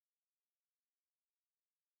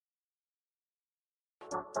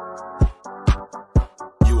You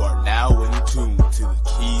are now in tune to the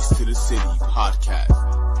Keys to the City podcast.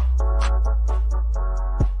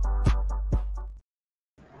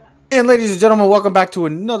 And ladies and gentlemen, welcome back to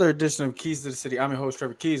another edition of Keys to the City. I'm your host,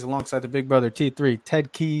 Trevor Keys, alongside the big brother T3,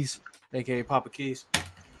 Ted Keys, a.k.a. Papa Keys.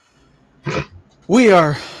 We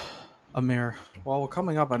are we're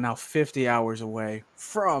coming up on now 50 hours away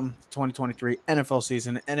from 2023 NFL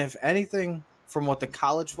season. And if anything from what the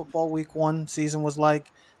college football week 1 season was like,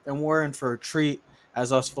 then we're in for a treat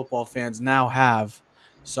as us football fans now have.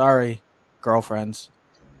 Sorry, girlfriends.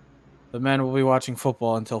 The men will be watching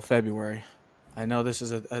football until February. I know this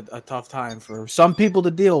is a tough time for some people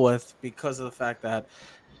to deal with because of the fact that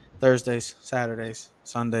Thursdays, Saturdays,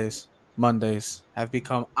 Sundays, Mondays have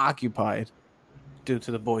become occupied due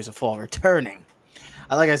to the boys of fall returning.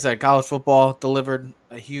 Like I said, college football delivered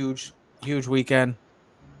a huge weekend.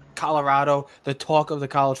 Colorado, the talk of the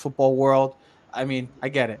college football world. I mean, I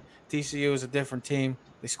get it. TCU is a different team.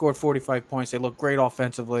 They scored 45 points. They look great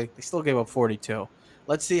offensively. They still gave up 42.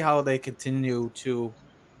 Let's see how they continue to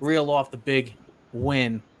reel off the big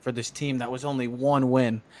win for this team that was only one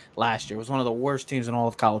win last year. It was one of the worst teams in all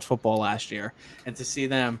of college football last year. And to see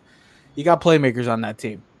them, you got playmakers on that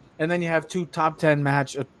team. And then you have two top 10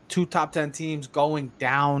 teams going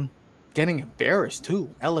down, getting embarrassed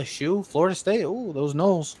too. LSU, Florida State, those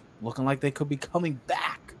Noles looking like they could be coming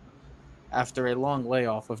back after a long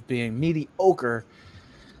layoff of being mediocre.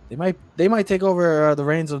 They might take over the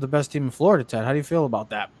reins of the best team in Florida, Ted. How do you feel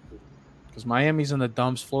about that? Because Miami's in the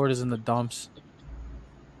dumps, Florida's in the dumps.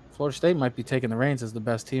 Florida State might be taking the reins as the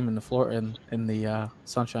best team in the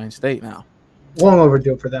Sunshine State now. Long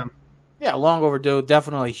overdue for them. Yeah, long overdue.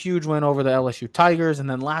 Definitely a huge win over the LSU Tigers. And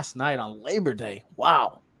then last night on Labor Day,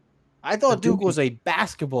 wow. I thought Duke was a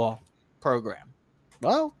basketball program.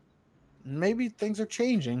 Well, maybe things are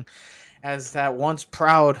changing as that once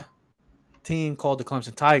proud team called the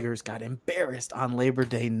Clemson Tigers got embarrassed on Labor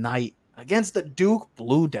Day night against the Duke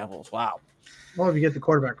Blue Devils. Wow. Well, if you get the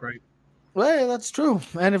quarterback right. Well, that's true.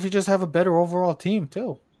 And if you just have a better overall team,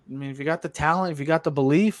 too. I mean, if you got the talent, if you got the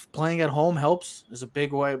belief, playing at home helps. Is a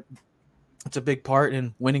big way. It's a big part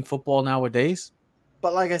in winning football nowadays.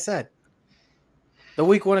 But like I said, the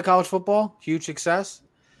week 1 of college football, huge success.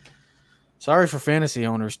 Sorry for fantasy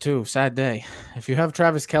owners, too. Sad day. If you have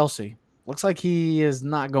Travis Kelce, looks like he is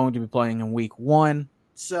not going to be playing in week 1.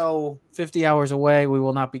 So 50 hours away, we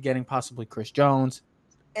will not be getting possibly Chris Jones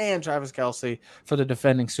and Travis Kelce for the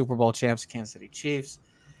defending Super Bowl champs, Kansas City Chiefs.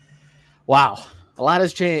 Wow. A lot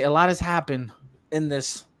has changed. A lot has happened in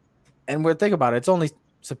this. And think about it. It's only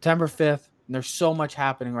September 5th. And there's so much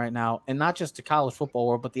happening right now. And not just the college football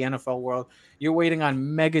world, but the NFL world. You're waiting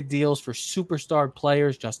on mega deals for superstar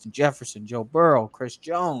players. Justin Jefferson, Joe Burrow, Chris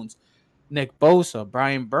Jones, Nick Bosa,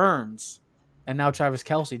 Brian Burns. And now Travis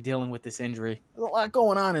Kelce dealing with this injury. There's a lot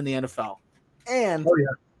going on in the NFL. And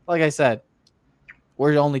like I said,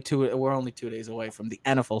 we're only 2 days away from the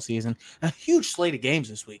NFL season. A huge slate of games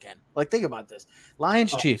this weekend. Like, think about this.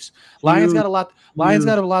 Lions, Chiefs. Lions got a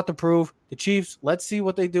lot to prove. The Chiefs, let's see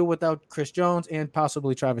what they do without Chris Jones and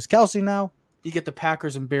possibly Travis Kelce now. You get the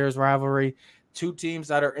Packers and Bears rivalry. 2 teams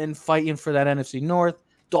that are fighting for that NFC North.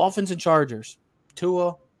 Dolphins and Chargers.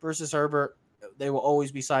 Tua versus Herbert. They will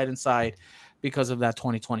always be side and side because of that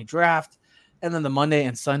 2020 draft. And then the Monday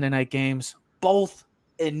and Sunday night games, both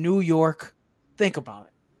in New York. Think about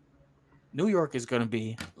it. New York is going to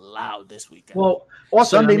be loud this weekend. Well,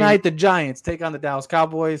 also, Sunday night, the Giants take on the Dallas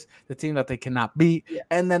Cowboys, the team that they cannot beat. Yeah.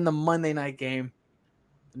 And then the Monday night game,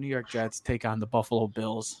 the New York Jets take on the Buffalo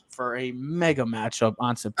Bills for a mega matchup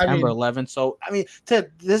on September 11th. So,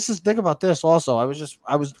 Ted, think about this also. I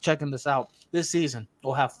was checking this out. This season,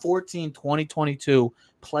 we'll have 14 2022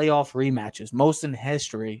 playoff rematches, most in the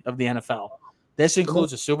history of the NFL. This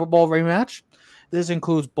includes a Super Bowl rematch. This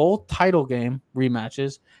includes both title game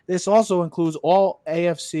rematches. This also includes all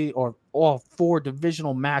AFC or all 4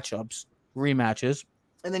 divisional matchups rematches.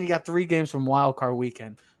 And then you got 3 games from Wild Card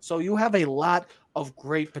Weekend. So you have a lot of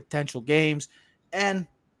great potential games. And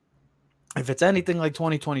if it's anything like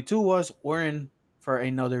 2022 was, we're in for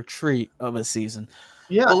another treat of a season.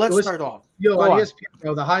 Yeah. But let's start off. On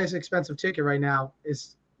ESPN, the highest expensive ticket right now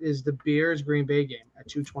is the Bears Green Bay game at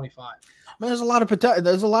 $225. There's a lot of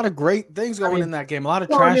there's a lot of great things going in that game. A lot of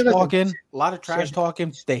trash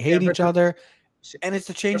talking. They hate each other, and it's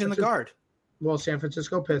a change in the guard. Well, San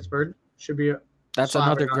Francisco, Pittsburgh should be that's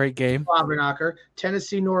another great game. Knocker.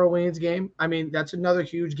 Tennessee, New Orleans game. That's another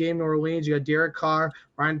huge game. New Orleans. You got Derek Carr,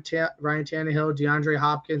 Ryan Tannehill, DeAndre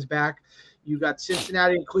Hopkins back. You got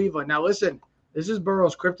Cincinnati and Cleveland. Now listen, this is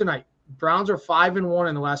Burrow's kryptonite. Browns are 5-1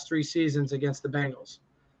 in the last 3 seasons against the Bengals.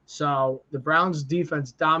 So the Browns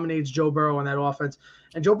defense dominates Joe Burrow on that offense.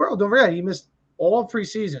 And Joe Burrow, don't forget, he missed all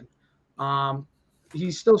preseason.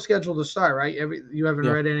 He's still scheduled to start, right? You haven't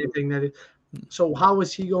read anything that so how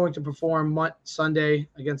is he going to perform Sunday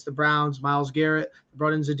against the Browns? Myles Garrett,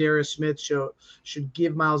 brought in Zadarius Smith, should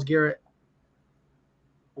give Myles Garrett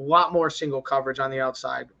a lot more single coverage on the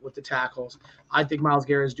outside with the tackles. I think Myles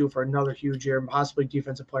Garrett is due for another huge year, possibly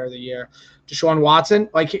Defensive Player of the Year. Deshaun Watson,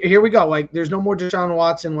 like here we go. Like there's no more Deshaun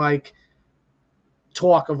Watson like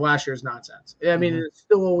talk of last year's nonsense. I mean, it'll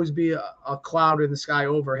still always be a cloud in the sky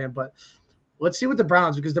over him, but let's see what the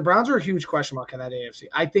Browns, because the Browns are a huge question mark in that AFC.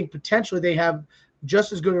 I think potentially they have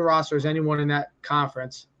just as good a roster as anyone in that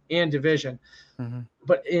conference and division.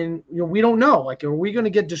 But we don't know. Like, are we going to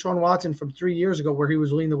get Deshaun Watson from 3 years ago where he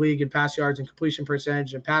was leading the league in pass yards and completion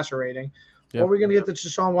percentage and passer rating? Or are we going to get the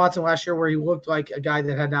Deshaun Watson last year where he looked like a guy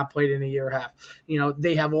that had not played in a year and a half?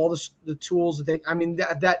 They have all the tools that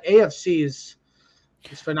that AFC is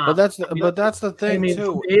phenomenal. But that's the thing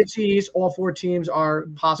too. The AFC East, all 4 teams are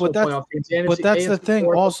possible playoff teams. But that's the thing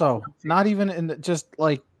also. Not even in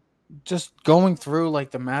just going through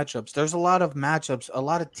like the matchups. There's a lot of matchups, a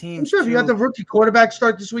lot of teams. Sure, you got the rookie quarterback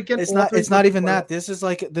start this weekend. It's not even that.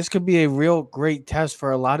 This could be a real great test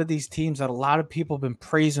for a lot of these teams that a lot of people have been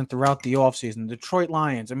praising throughout the offseason. Detroit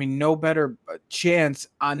Lions. I mean, no better chance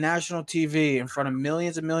on national TV in front of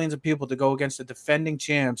millions and millions of people to go against the defending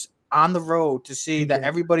champs on the road to see that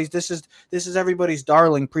this is everybody's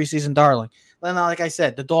darling, preseason darling. Then, like I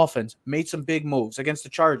said, the Dolphins made some big moves against the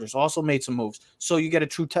Chargers, also made some moves. So you get a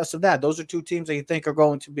true test of that. Those are 2 teams that you think are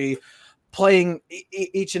going to be playing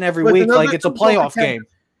each and every week like it's a playoff game.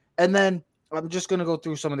 And then I'm just going to go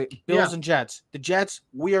through some of the Bills and Jets. The Jets,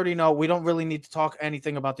 we already know. We don't really need to talk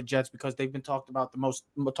anything about the Jets because they've been talked about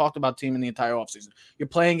team in the entire offseason. You're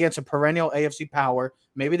playing against a perennial AFC power.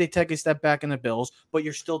 Maybe they take a step back in the Bills, but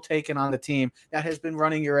you're still taking on the team that has been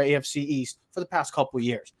running your AFC East for the past couple of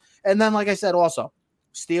years. And then, like I said, also,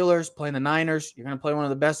 Steelers playing the Niners. You're going to play one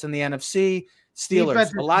of the best in the NFC.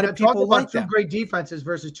 Steelers. A lot of people like them. 2 great defenses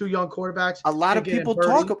versus 2 young quarterbacks. A lot of people have been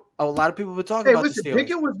talking about the Steelers.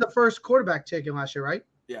 Pickett was the first quarterback taken last year, right?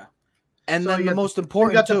 Yeah. And then the most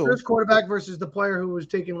important, you got the first quarterback versus the player who was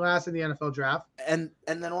taken last in the NFL draft. And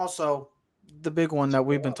then also the big one that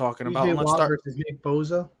we've been talking about. Let's start versus Nick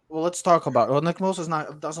Bosa. Well, let's talk about it. Well, Nick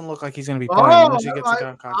Bosa doesn't look like he's going to be playing unless he gets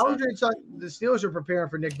a contract. The Steelers are preparing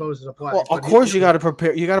for Nick Bosa to play. Well, of course you got to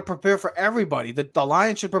prepare. You got to prepare for everybody. The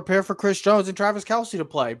Lions should prepare for Chris Jones and Travis Kelce to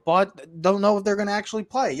play, but don't know if they're going to actually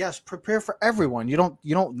play. Yes, prepare for everyone. You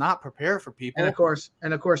don't not prepare for people. And of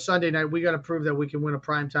course, Sunday night we got to prove that we can win a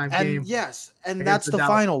primetime game. Yes, and that's the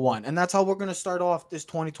final one, and that's how we're going to start off this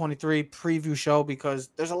 2023 preview show because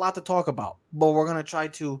there's a lot to talk about, but we're going to try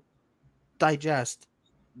to digest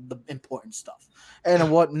the important stuff. And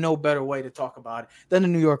what no better way to talk about it than the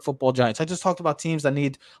New York Football Giants. I just talked about teams that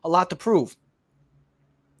need a lot to prove.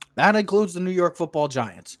 That includes the New York Football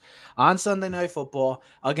Giants on Sunday Night Football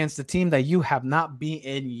against the team that you have not beat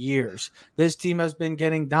in years. This team has been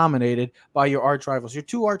getting dominated by your arch rivals, your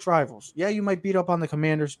 2 arch rivals. Yeah, you might beat up on the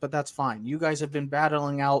Commanders, but that's fine. You guys have been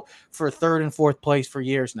battling out for 3rd and 4th place for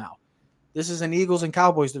years now. This is an Eagles and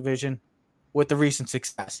Cowboys division with the recent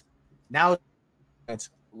success. Now it's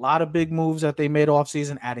a lot of big moves that they made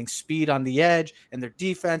offseason, adding speed on the edge and their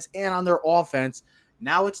defense and on their offense.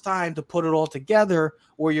 Now it's time to put it all together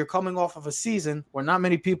where you're coming off of a season where not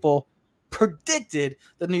many people predicted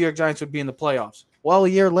the New York Giants would be in the playoffs. Well, a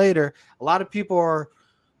year later, a lot of people are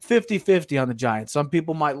 50-50 on the Giants. Some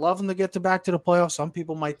people might love them to get back to the playoffs. Some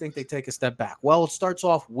people might think they take a step back. Well, it starts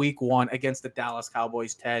off week 1 against the Dallas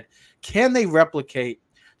Cowboys, Ted. Can they replicate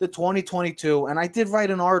the 2022? And I did write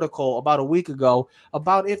an article about a week ago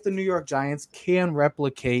about if the New York Giants can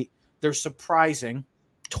replicate their surprising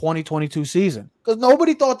 2022 season. Because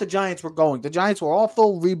nobody thought the Giants were going. The Giants were all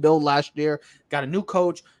full rebuild last year, got a new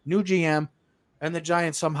coach, new GM, and the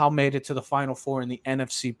Giants somehow made it to the Final Four in the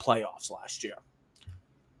NFC playoffs last year.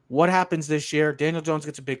 What happens this year? Daniel Jones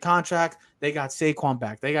gets a big contract. They got Saquon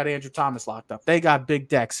back. They got Andrew Thomas locked up. They got Big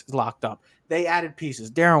Dex locked up. They added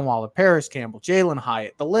pieces. Darren Waller, Paris Campbell, Jalen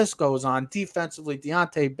Hyatt. The list goes on. Defensively,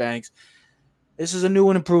 Deontay Banks. This is a new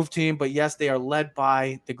and improved team, but yes, they are led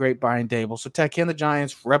by the great Brian Dable. So, Ted, can the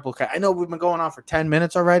Giants replicate? I know we've been going on for 10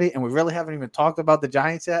 minutes already, and we really haven't even talked about the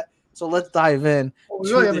Giants yet. So let's dive in. Well,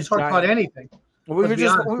 we really haven't talked about anything. But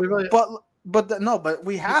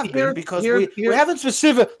we have been because we haven't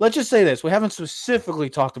let's just say this. We haven't specifically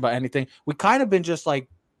talked about anything. We kind of been just like,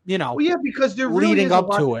 because there really leading up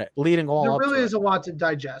to it. There really is a lot to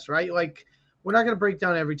digest, right? Like, we're not going to break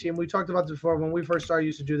down every team. We talked about this before. When we first started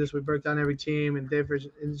used to do this, we broke down every team and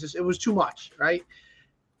it was too much, right?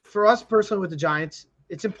 for us personally with the Giants,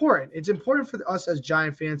 it's important. It's important for us as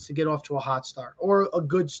Giant fans to get off to a hot start or a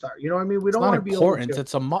good start. You know what I mean? We don't want to be important.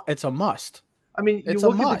 It's a must. I mean, it's a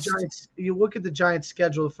must. You look at the Giants'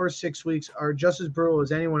 schedule. The first 6 weeks are just as brutal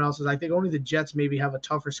as anyone else's. I think only the Jets maybe have a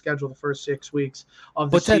tougher schedule the first 6 weeks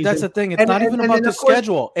of the season. But that's the thing. It's not even about the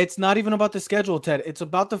schedule. It's not even about the schedule, Ted. It's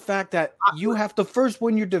about the fact that you have to first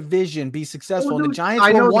win your division, be successful. And the Giants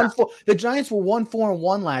were 1-4. The Giants were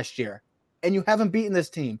 1-4-1 last year, and you haven't beaten this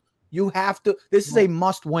team. You have to. This is a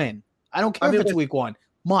must win. I don't care if it's week 1.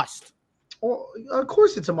 Must. Well, of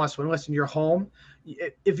course, it's a must win. Listen, you're home.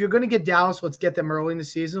 If you're going to get Dallas, let's get them early in the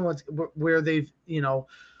season. Where they've,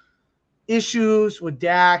 issues with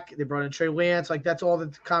Dak. They brought in Trey Lance. Like, that's all the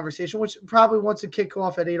conversation, which probably once the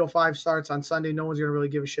kickoff at 8:05 starts on Sunday, no one's going to really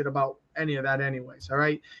give a shit about any of that anyways. All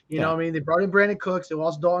right. You know what I mean? They brought in Brandon Cooks. They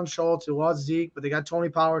lost Dalton Schultz. They lost Zeke, but they got Tony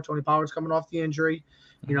Pollard. Tony Pollard's coming off the injury,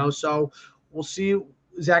 so we'll see.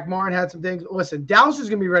 Zach Martin had some things. Listen, Dallas is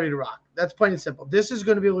going to be ready to rock. That's plain and simple. This is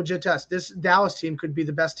going to be a legit test. This Dallas team could be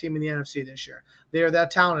the best team in the NFC this year. They are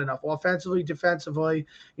that talented enough. Offensively, defensively,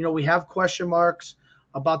 we have question marks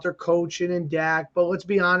about their coaching and Dak, but let's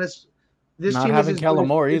be honest. This Not team having is Kellen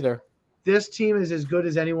Moore either. This team is as good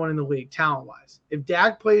as anyone in the league, talent-wise. If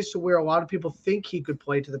Dak plays to where a lot of people think he could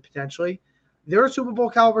play to the potentially, they're a Super Bowl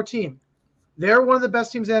caliber team. They're one of the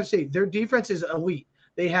best teams in the NFC. Their defense is elite.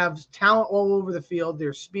 They have talent all over the field.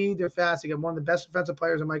 They're speed. They're fast. They got one of the best defensive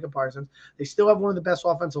players in Micah Parsons. They still have one of the best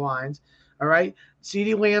offensive lines. All right.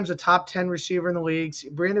 CeeDee Lamb's a top 10 receiver in the league.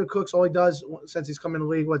 Brandon Cooks, all he does since he's come in the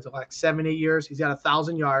league, like 7-8 years, he's got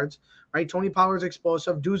 1,000 yards. Right. Tony Pollard's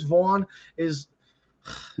explosive. Deuce Vaughn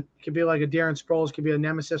could be like a Darren Sproles, could be a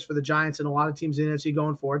nemesis for the Giants and a lot of teams in the NFC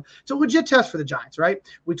going forward. It's a legit test for the Giants, right?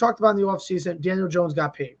 We talked about in the offseason, Daniel Jones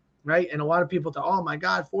got paid. Right. And a lot of people thought, oh my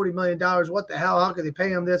God, $40 million. What the hell? How could they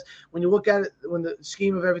pay him this? When you look at it, when the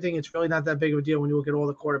scheme of everything, it's really not that big of a deal when you look at all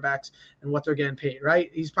the quarterbacks and what they're getting paid.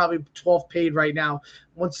 Right. He's probably 12th paid right now.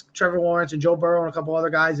 Once Trevor Lawrence and Joe Burrow and a couple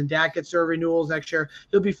other guys and Dak gets their renewals next year,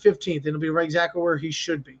 he'll be 15th and he'll be right exactly where he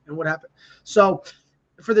should be. And what happened? So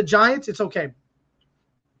for the Giants, it's okay.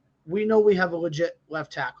 We know we have a legit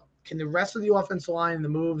left tackle. Can the rest of the offensive line and the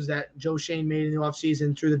moves that Joe Shane made in the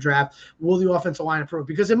offseason through the draft, will the offensive line improve?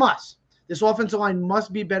 Because it must. This offensive line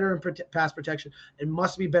must be better in pass protection and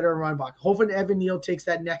must be better in run block. Hopefully Evan Neal takes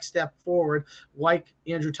that next step forward like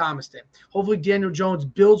Andrew Thomas did. Hopefully Daniel Jones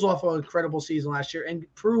builds off an incredible season last year and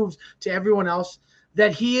proves to everyone else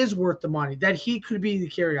that he is worth the money, that he could be the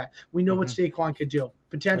carry guy. We know what Saquon could do.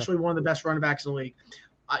 Potentially one of the best running backs in the league.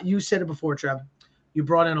 You said it before, Trev. You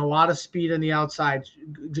brought in a lot of speed on the outside,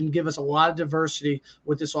 can give us a lot of diversity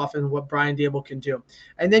with this offense, what Brian Daboll can do.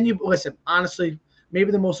 And then honestly, maybe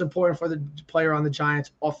the most important for the player on the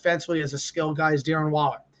Giants offensively as a skill guy is Darren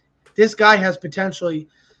Waller. This guy has potentially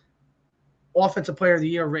offensive player of the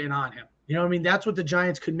year written on him. You know what I mean? That's what the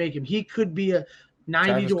Giants could make him. He could be a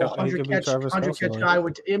 90 to 100 catch guy.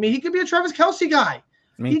 He could be a Travis Kelce guy.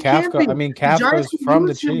 Kafka is from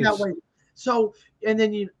the Chiefs. So, and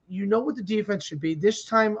then you know what the defense should be. This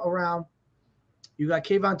time around, you got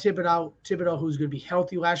Kayvon Thibodeau, who's going to be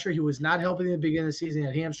healthy last year. He was not healthy in the beginning of the season. He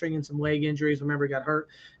had hamstring and some leg injuries. Remember, he got hurt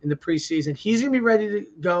in the preseason. He's going to be ready to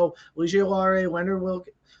go. Leger Laurie, Leonard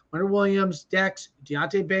Williams, Dex,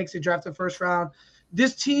 Deontay Banks, they drafted first round.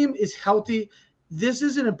 This team is healthy. This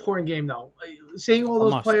is an important game, though. Seeing all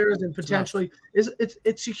those players and potentially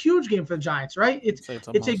it's a huge game for the Giants, right? It's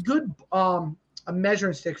a good a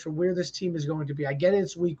measuring stick for where this team is going to be. I get it,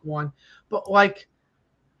 it's week 1, but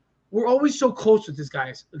we're always so close with this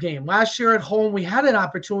guy's game. Last year at home, we had an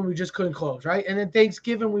opportunity we just couldn't close, right? And then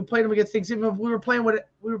Thanksgiving, we played them against Thanksgiving. We were playing with.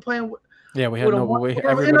 Everybody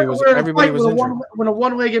was injured. When a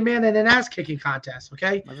one-legged man in an ass-kicking contest,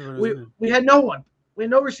 okay? We had no one. We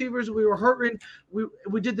had no receivers. We were hurting.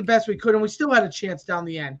 We did the best we could, and we still had a chance down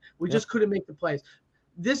the end. We just couldn't make the plays.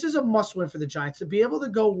 This is a must-win for the Giants to be able to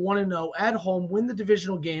go 1-0 at home, win the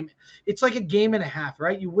divisional game. It's like a game and a half,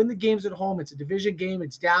 right? You win the games at home. It's a division game.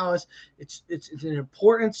 It's Dallas. It's an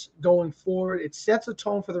importance going forward. It sets a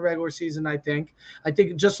tone for the regular season, I think. I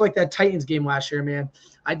think just like that Titans game last year, man.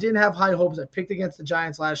 I didn't have high hopes. I picked against the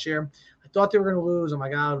Giants last year. I thought they were going to lose. Oh, my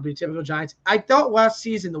God, it'll be typical Giants. I thought last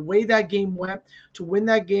season, the way that game went, to win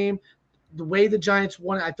that game, the way the Giants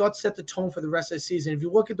won, I thought set the tone for the rest of the season. If you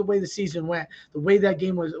look at the way the season went, the way that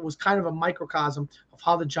game was kind of a microcosm of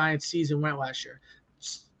how the Giants season went last year.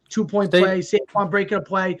 2-point play, Saquon breaking a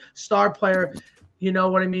play, star player. You know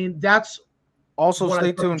what I mean? That's also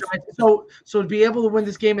stay tuned. So to be able to win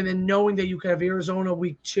this game and then knowing that you could have Arizona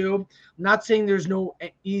week 2, I'm not saying there's no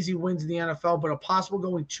easy wins in the NFL, but a possible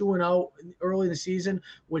going 2-0 early in the season,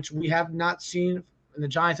 which we have not seen and the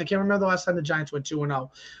Giants, I can't remember the last time the Giants went 2-0,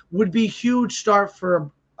 would be huge start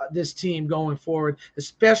for this team going forward,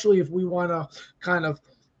 especially if we want to kind of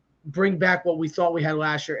bring back what we thought we had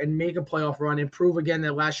last year and make a playoff run and prove again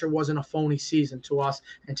that last year wasn't a phony season to us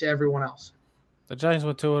and to everyone else. The Giants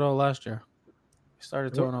went 2-0 last year. We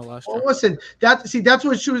started 2-0 last year. Well, listen, that's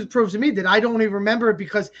what proves to me that I don't even remember it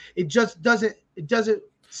because it just doesn't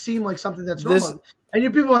seem like something that's normal. And you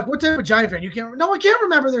people are like, what type of Giant fan? You can't. No, I can't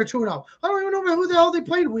remember they're 2-0. I don't even know who the hell they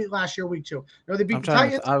played last year, week 2. No, they beat the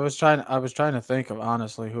Titans. I was trying to think of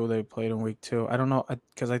honestly who they played in week 2. I don't know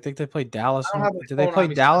because I think they played Dallas. Did they play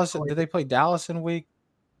Dallas? Did they play Dallas in week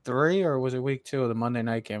 3 or was it week 2 of the Monday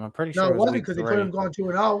night game? I'm pretty sure it wasn't because they could have gone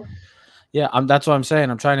 2-0. Yeah, that's what I'm saying.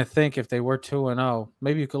 I'm trying to think if they were 2-0.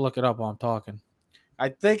 Maybe you could look it up while I'm talking. I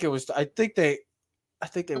think they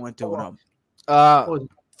went 2-0.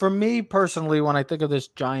 For me personally, when I think of this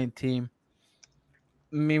Giant team,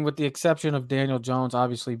 I mean, with the exception of Daniel Jones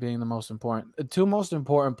obviously being the most important, the two most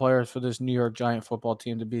important players for this New York Giant football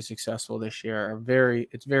team to be successful this year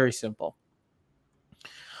it's very simple.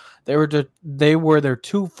 They were their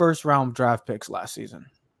 2 first-round draft picks last season,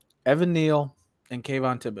 Evan Neal and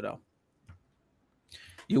K2TC Thibodeau.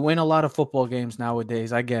 You win a lot of football games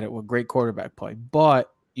nowadays. I get it with great quarterback play,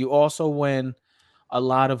 but you also win a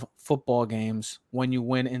lot of football games when you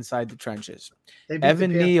win inside the trenches.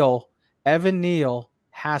 Evan Neal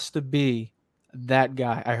has to be that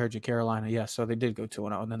guy. I heard you, Carolina. Yes, so they did go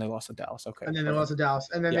 2-0, and then they lost to Dallas. Okay. And then they lost to Dallas,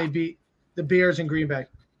 and then they beat the Bears in Green Bay.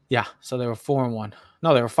 Yeah, so they were 4-1.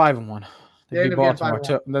 No, they were 5-1. They beat Baltimore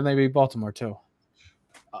too. Then they beat Baltimore too.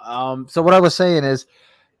 So what I was saying is,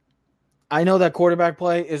 I know that quarterback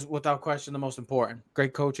play is without question the most important.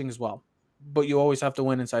 Great coaching as well, but you always have to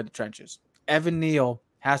win inside the trenches. Evan Neal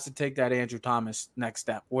has to take that Andrew Thomas next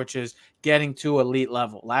step, which is getting to elite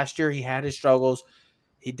level. Last year, he had his struggles.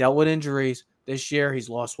 He dealt with injuries. This year, he's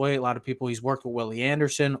lost weight. A lot of people he's worked with Willie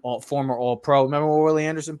Anderson, former All-Pro. Remember when Willie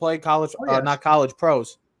Anderson played college? Oh, yes. Not college,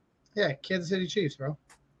 pros. Yeah, Kansas City Chiefs, bro.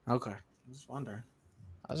 Okay. I was wondering.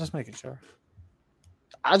 I was just making sure.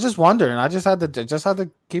 I was just wondering. I just had to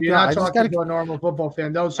keep you. You're not talking to a normal football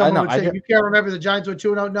fan. Though someone would say, you can't remember the Giants were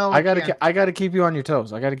 2-0. No, I got to keep you on your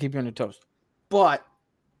toes. But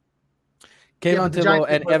K2TC Thibodeau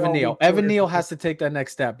and Evan Neal. Evan Neal has to take that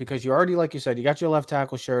next step because you already, like you said, you got your left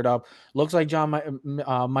tackle shirt up. Looks like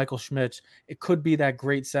Michael Schmitz. It could be that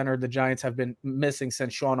great center the Giants have been missing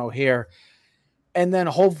since Sean O'Hare. And then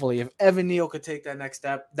hopefully if Evan Neal could take that next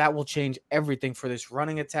step, that will change everything for this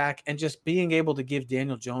running attack and just being able to give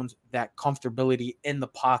Daniel Jones that comfortability in the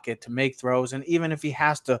pocket to make throws. And even if he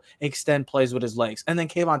has to extend plays with his legs. And then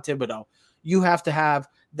K2TC Thibodeau, you have to have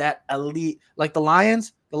that elite, like the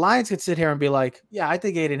Lions could sit here and be like, yeah, I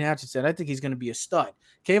think Aiden Hutchinson, I think he's going to be a stud.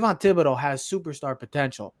 K2TC Thibodeau has superstar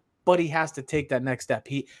potential, but he has to take that next step.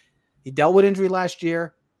 He dealt with injury last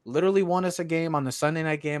year. Literally won us a game on the Sunday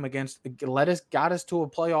night game got us to a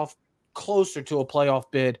playoff, closer to a playoff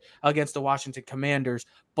bid against the Washington Commanders,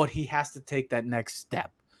 but he has to take that next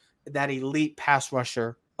step, that elite pass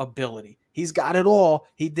rusher ability. He's got it all.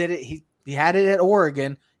 He did it. He had it at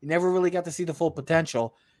Oregon. He never really got to see the full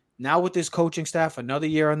potential. Now with this coaching staff, another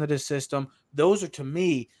year under this system, those are to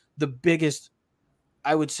me the biggest,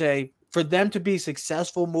 I would say, for them to be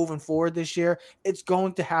successful moving forward this year, it's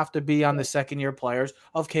going to have to be on the second-year players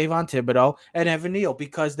of K2TC Thibodeau and Evan Neal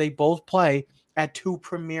because they both play at 2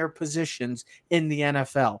 premier positions in the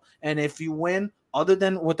NFL. And if you win, other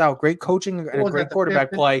than without great coaching and a great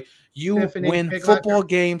quarterback play, you win football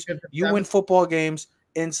games. You win football games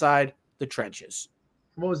inside the trenches.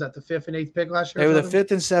 What was that, the 5th and 8th pick last year? They were the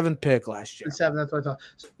 5th and 7th pick last year. 7, that's what I thought.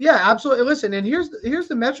 Yeah, absolutely. Listen, and here's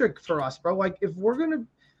the metric for us, bro. Like, if we're going to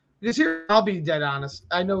 – because here, I'll be dead honest.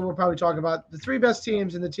 I know we're probably talking about the 3 best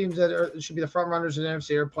teams and the teams that should be the front runners in the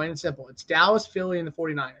NFC are plain and simple. It's Dallas, Philly, and the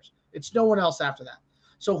 49ers. It's no one else after that.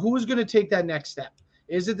 So who's going to take that next step?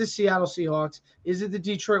 Is it the Seattle Seahawks? Is it the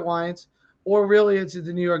Detroit Lions? Or really, it's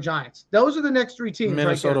the New York Giants? Those are the next 3 teams.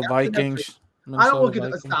 Minnesota Vikings. I don't look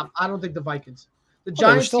at stop. I don't think the Vikings. The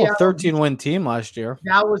Giants they were still a 13-win team last year.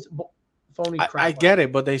 That was phony crap. I get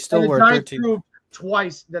it, but they still were 13.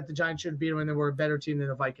 Twice that the Giants should beat them, and they were a better team than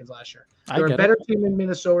the Vikings last year. They were a better team in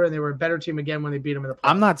Minnesota, and they were a better team again when they beat them in the playoffs.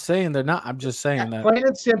 I'm not saying they're not. I'm just saying that. Plain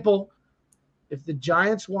and simple, if the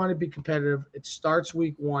Giants want to be competitive, it starts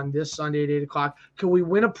week 1 this Sunday at 8 o'clock. Can we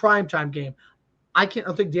win a primetime game? I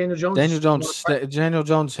don't think Daniel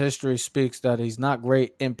Jones' history speaks that he's not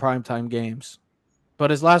great in primetime games.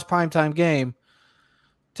 But his last primetime game,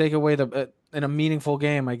 take away in a meaningful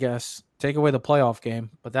game, I guess. Take away the playoff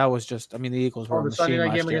game, but that was just, the Eagles were the Sunday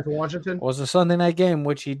night game against Washington. It was a Sunday night game,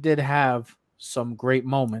 which he did have some great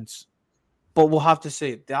moments. But we'll have to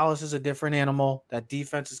see. Dallas is a different animal. That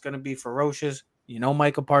defense is going to be ferocious. You know,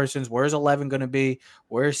 Micah Parsons. Where's 11 going to be?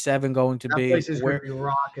 Where's 7 going to That be? place is going to be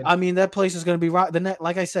rocking. I mean, that place is going to be rock.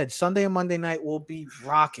 Like I said, Sunday and Monday night will be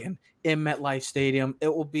rocking in MetLife Stadium.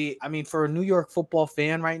 It will be. I mean, for a New York football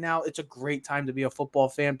fan right now, it's a great time to be a football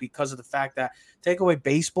fan because of the fact that take away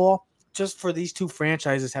baseball, just for these two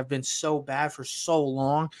franchises have been so bad for so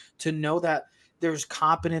long. To know that there's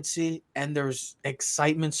competency and there's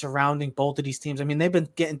excitement surrounding both of these teams. I mean, they've been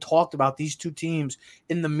getting talked about, these two teams,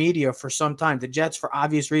 in the media for some time. The Jets for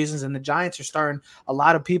obvious reasons, and the Giants are starting. A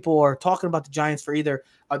lot of people are talking about the Giants for either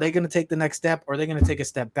are they going to take the next step or are they going to take a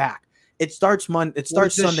step back. It starts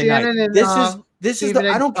Sunday night. This is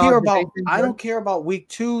I don't care about week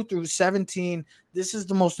 2 through 17. This is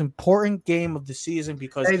the most important game of the season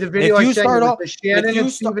because the video if you start off the Shannon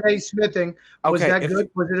and Stephen A. Smithing, was that good?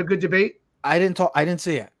 Was it a good debate? I didn't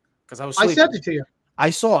see it because I was sleeping. I sent it to you. I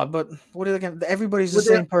saw it, but what are they going? Everybody's the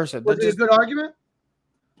same person. Was it a good argument?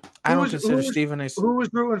 I don't consider Stephen A. Who was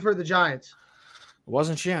rooting for the Giants? It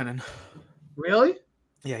wasn't Shannon. Really?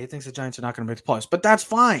 Yeah, he thinks the Giants are not going to make the playoffs, but that's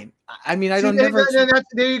fine. I mean,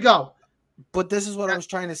 there you go. But this is what I was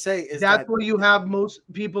trying to say. That's where you have most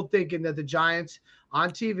people thinking that the Giants on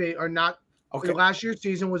TV are not. Okay. Last year's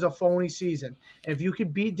season was a phony season. And if you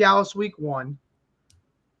could beat Dallas week 1,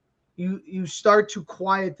 you start to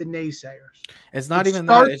quiet the naysayers. It's not even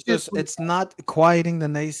that. It's not quieting the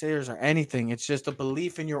naysayers or anything. It's just a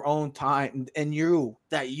belief in your own time and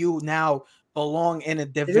that you now belong in a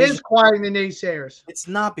division. It is quieting the naysayers. It's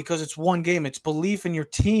not because it's one game. It's belief in your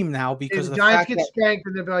team now because if the Giants get spanked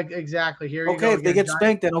and they'll be like, exactly, here you go. Okay, if they get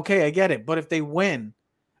spanked, then okay, I get it. But if they win,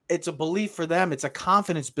 it's a belief for them. It's a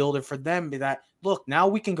confidence builder for them that, look, now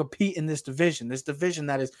we can compete in this division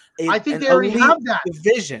that is I think they already have that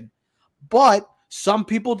division. But some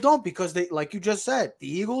people don't because they, like you just said, the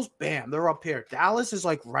Eagles, bam, they're up here. Dallas is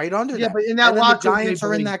like right under that. But in that the Giants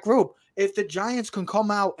are in that group. If the Giants can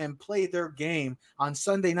come out and play their game on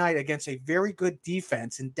Sunday night against a very good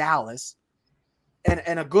defense in Dallas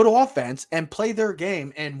and a good offense and play their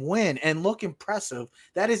game and win and look impressive,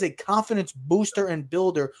 that is a confidence booster and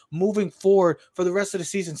builder moving forward for the rest of the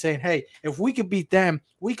season, saying, hey, if we can beat them,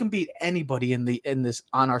 we can beat anybody in this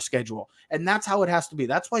on our schedule. And that's how it has to be.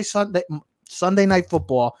 That's why Sunday night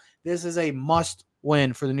football, this is a must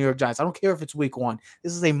win for the New York Giants. I don't care if it's week 1.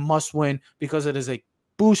 This is a must win because it is a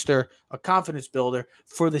booster, a confidence builder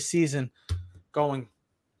for the season going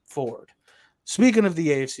forward. Speaking of the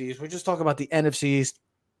AFCs, we're just talking about the NFC East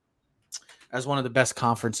as one of the best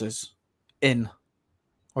conferences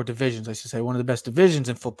or divisions, I should say, one of the best divisions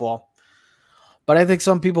in football. But I think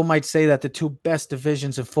some people might say that the 2 best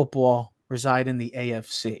divisions in football reside in the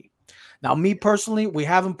AFC. Now, me personally, we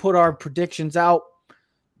haven't put our predictions out,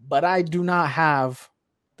 but I do not have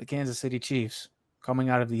the Kansas City Chiefs coming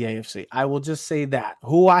out of the AFC. I will just say that.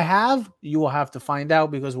 Who I have, you will have to find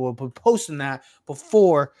out because we'll be posting that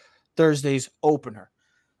before Thursday's opener.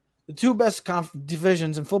 The 2 best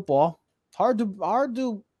divisions in football, hard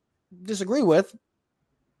to disagree with,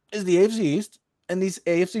 is the AFC East and the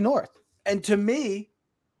AFC North. And to me,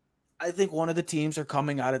 I think one of the teams are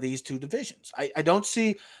coming out of these 2 divisions. I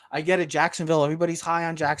get it, Jacksonville. Everybody's high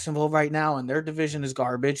on Jacksonville right now, and their division is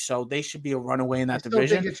garbage, so they should be a runaway in that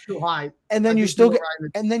division. I think it's too high. And then you still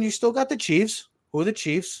got the Chiefs. Who are the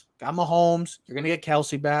Chiefs? Got Mahomes. You're going to get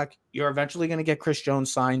Kelsey back. You're eventually going to get Chris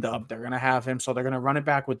Jones signed up. They're going to have him, so they're going to run it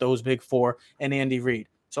back with those big 4 and Andy Reid.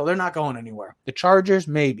 So they're not going anywhere. The Chargers,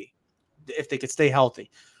 maybe, if they could stay healthy.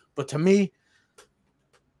 But to me,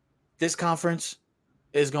 this conference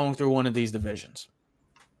is going through one of these divisions.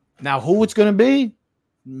 Now, who it's going to be,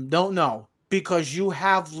 don't know, because you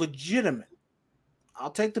have legitimate.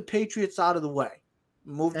 I'll take the Patriots out of the way.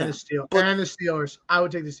 Move them. And the Steelers. I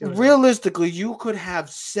would take the Steelers. Realistically, you could have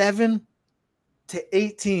 7 to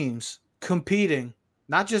 8 teams competing,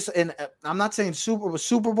 not just in, I'm not saying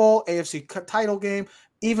Super Bowl, AFC title game,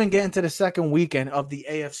 even getting to the second weekend of the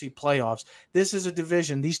AFC playoffs. This is a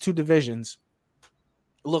division. These 2 divisions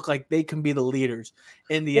look like they can be the leaders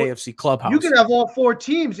in the AFC clubhouse. You can have all 4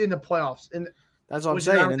 teams in the playoffs. And that's what I'm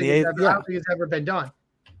saying. I don't think it's ever been done.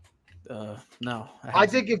 No. I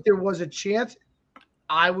think if there was a chance,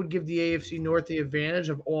 I would give the AFC North the advantage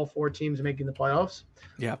of all 4 teams making the playoffs.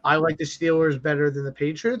 Yeah. I like the Steelers better than the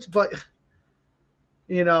Patriots, but,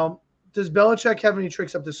 does Belichick have any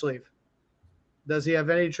tricks up the sleeve? Does he have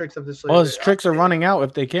any tricks up the sleeve? Well, his tricks are running out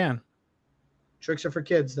if they can. Tricks are for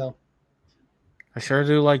kids, though. I sure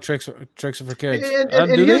do like tricks are for kids.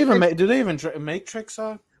 Do they even make tricks?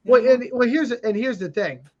 Here's the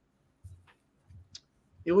thing.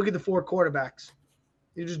 You look at the 4 quarterbacks.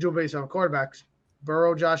 You just do it based on quarterbacks.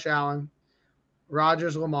 Burrow, Josh Allen,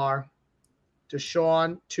 Rodgers, Lamar,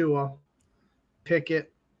 Deshaun, Tua,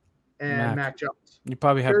 Pickett, and Mac Jones. You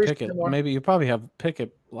probably have Very Pickett. similar. Maybe you probably have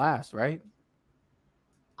Pickett last, right?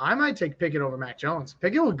 I might take Pickett over Mac Jones.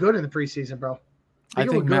 Pickett looked good in the preseason, bro. I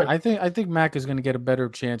think Mac is going to get a better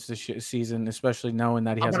chance this season, especially knowing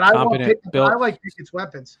that he has a competent Bill. I like Pickett's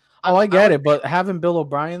weapons. I get it, but having Bill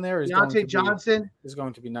O'Brien there is Deontay Johnson is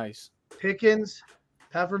going to be nice. Pickens,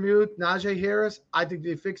 Peppermuth, Najee Harris. I think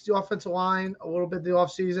they fixed the offensive line a little bit in the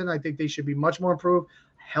offseason. I think they should be much more improved.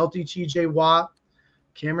 Healthy T.J. Watt,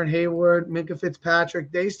 Cameron Hayward, Minka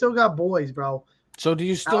Fitzpatrick. They still got boys, bro. So do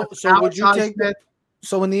you still? Would you take?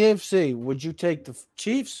 So in the AFC, would you take the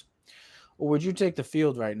Chiefs? Or would you take the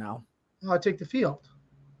field right now? Oh, I take the field.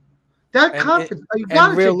 That conference.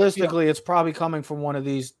 And realistically, it's probably coming from one of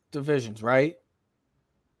these divisions, right?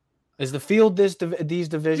 Is the field these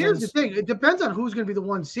divisions? Here's the thing. It depends on who's going to be the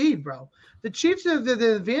 1 seed, bro. The Chiefs have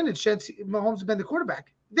the advantage since Mahomes has been the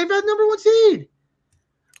quarterback. They've had number 1 seed.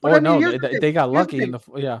 But they got lucky in the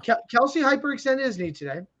Kelsey hyperextended his knee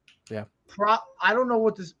today. Yeah. I don't know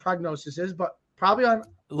what this prognosis is, but probably on.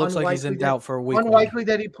 Looks like he's in doubt for a week. Unlikely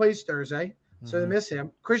that he plays Thursday, so they miss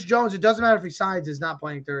him. Chris Jones, it doesn't matter if he signs, is not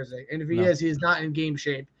playing Thursday, and if he is, he is not in game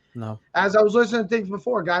shape. No. As I was listening to things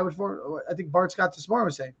before, a guy I think Bart Scott this morning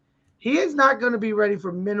was saying, he is not going to be ready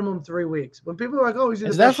for minimum 3 weeks. When people are like, "Oh, he's in,"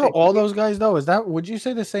 is that for all those guys though? Would you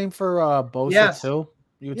say the same for Bosa too?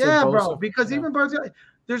 Yeah, bro. Because even Bart Scott.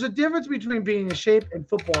 There's a difference between being in shape and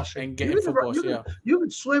football shape. And getting football, you can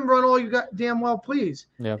slim run all you got damn well, please.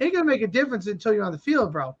 Yeah. Ain't gonna make a difference until you're on the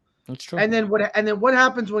field, bro. That's true. And then what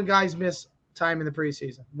happens when guys miss time in the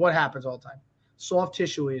preseason? What happens all the time? Soft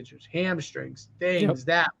tissue injuries, hamstrings, things,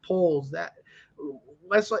 that pulls, that.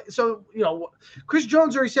 So Chris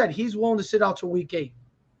Jones already said he's willing to sit out till week 8.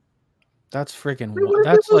 That's freaking.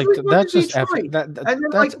 That's just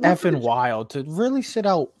effing wild to really sit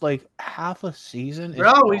out like half a season.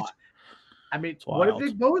 Bro, what if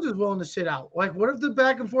Nick Bosa is willing to sit out? Like, what if the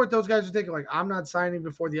back and forth those guys are thinking like, I'm not signing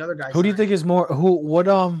before the other guys? Who do you think is more?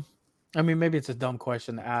 I mean, maybe it's a dumb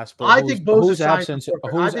question to ask, but I think Bosa's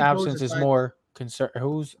whose absence is more concern?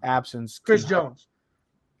 Whose absence? Chris Jones.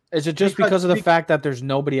 Is it just because of the fact that there's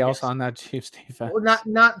nobody else on that Chiefs defense? Well,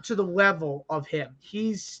 not to the level of him.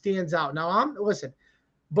 He stands out. Now, listen,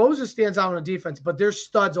 Bosa stands out on the defense, but there's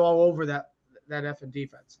studs all over that effing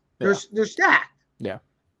defense. They're stacked. Yeah.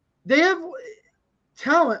 They have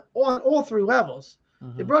talent on all 3 levels.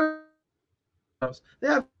 Mm-hmm. They brought. They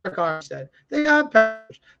have Armstead. They have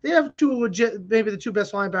Parrish. They have 2 legit, maybe the 2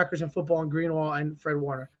 best linebackers in football in Greenwall and Fred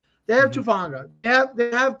Warner. They have Tufanga.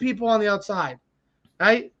 They have people on the outside,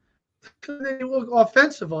 right? Then you look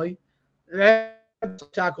offensively, they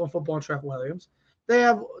have tackle in football and Trent Williams. They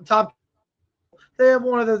have They have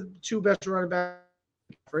one of the 2 best running backs.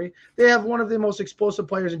 They have one of the most explosive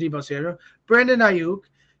players in Deebo Samuel, Brandon Ayuk.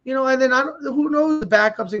 And then who knows the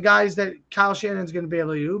backups and guys that Kyle Shannon's going to be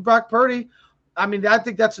able to use. Brock Purdy. I mean, I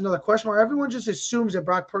think that's another question mark. Everyone just assumes that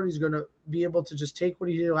Brock Purdy's going to be able to just take what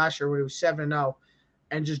he did last year, where he was 7-0,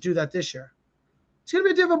 and just do that this year. It's going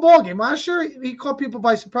to be a different ballgame. Last year, he caught people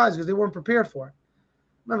by surprise because they weren't prepared for it.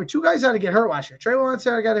 Remember, 2 guys had to get hurt last year. Trey Lance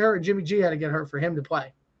had to get hurt, and Jimmy G had to get hurt for him to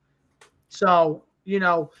play. So,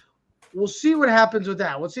 we'll see what happens with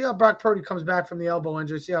that. We'll see how Brock Purdy comes back from the elbow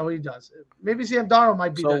injury, see how he does. Maybe Sam Darnold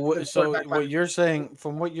might be So what you're saying,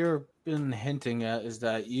 from what you've been hinting at, is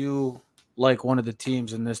that you like one of the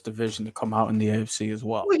teams in this division to come out in the AFC as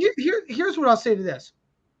well. Well, here's what I'll say to this.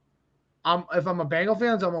 If I'm a Bengal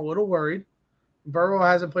fan, I'm a little worried. Burrow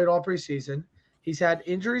hasn't played all preseason. He's had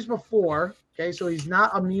injuries before, okay, so he's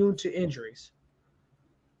not immune to injuries.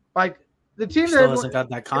 Like the team still hasn't got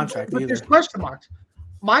that contract either. There's question marks.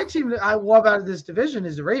 My team that I love out of this division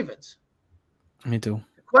is the Ravens. Me too.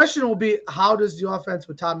 The question will be, how does the offense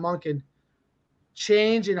with Todd Monken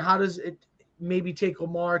change, and how does it maybe take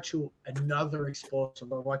Lamar to another explosive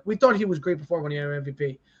level? Like we thought he was great before when he had an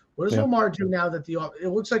MVP. What does Lamar do now that it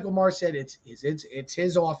looks like Lamar said it's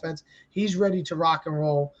his offense? He's ready to rock and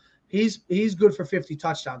roll. He's good for 50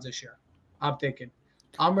 touchdowns this year. I'm thinking.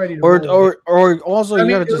 I'm ready to or also you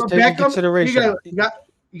got to just take into consideration.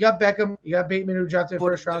 You got Beckham. You got Bateman who drafted the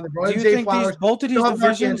first round. Do you think both of these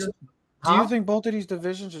divisions? Do you think both of these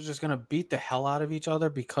divisions are just going to beat the hell out of each other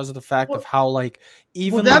because of the fact of how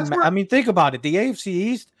I mean, think about it. The AFC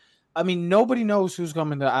East. I mean, nobody knows who's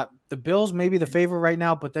coming to the Bills. Maybe the favorite right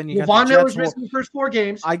now, but then you got Von the Jets. Was missing the first 4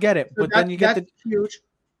 games. I get it, So but then you get huge.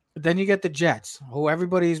 Then you get the Jets, who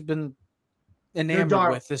everybody's been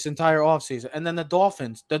enamored with this entire offseason. And then the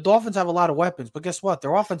Dolphins have a lot of weapons, but guess what?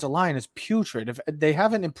 Their offensive line is putrid. If they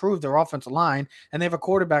haven't improved their offensive line, and they have a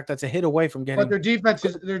quarterback that's a hit away from getting. But their defense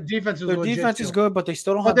is good, but they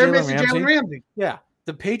still don't have. But they're missing Jalen Ramsey. Yeah,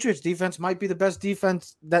 the Patriots defense might be the best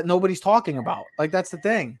defense that nobody's talking about. Like, that's the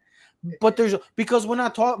thing. But because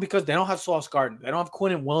they don't have Sauce Gardner, they don't have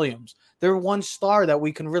Quinnen Williams. Their one star that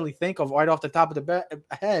we can really think of right off the top of the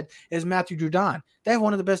head is Matthew Judon. They have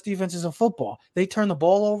one of the best defenses in football. They turn the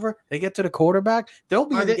ball over, they get to the quarterback. They'll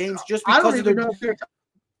be in games just because of their.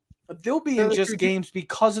 They'll be in just games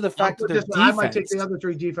because of the fact that their defense. I might take the other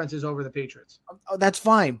three defenses over the Patriots. Oh, that's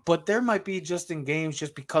fine, but there might be just in games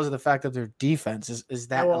just because of the fact that their defense is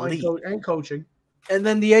that elite and coaching. And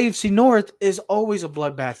then the AFC North is always a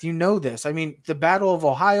bloodbath. You know this. I mean, the Battle of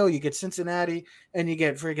Ohio, you get Cincinnati and you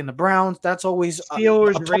get freaking the Browns. That's always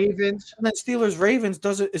Steelers, Ravens. And then Steelers, Ravens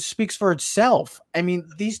it speaks for itself. I mean,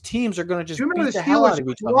 these teams are going to just beat the hell out of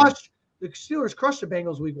each other. The Steelers crushed the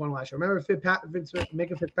Bengals week 1 last year. Remember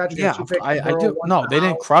Minka Fitzpatrick? Yeah, I do. No, they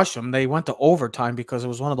didn't crush them. They went to overtime because it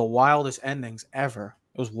was one of the wildest endings ever.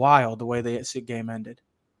 It was wild the way the game ended.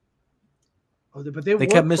 Oh, but they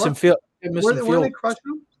kept missing field. Were they crushing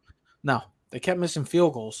them? No, they kept missing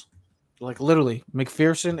field goals. Like, literally,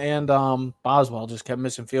 McPherson and Boswell just kept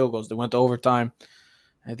missing field goals. They went to overtime.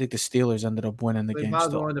 I think the Steelers ended up winning the game.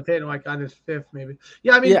 Boswell ended up hitting like on his 5th, maybe.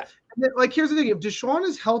 Yeah, I mean, like, here's the thing: if Deshaun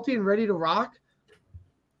is healthy and ready to rock,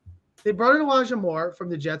 they brought in Elijah Moore from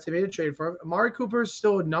the Jets. They made a trade for him. Amari Cooper is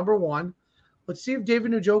still number 1. Let's see if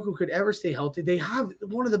David Njoku could ever stay healthy. They have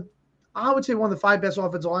one of the 5 best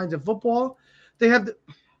offensive lines in football. They have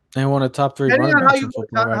They want a top 3 running back in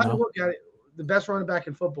football right now. Look at it, the best running back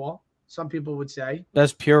in football, some people would say.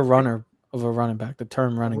 That's pure runner of a running back, the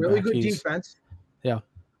term running really back. Really good defense. Yeah.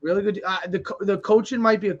 Really good. The coaching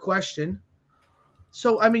might be a question.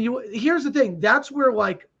 So, I mean, here's the thing. That's where,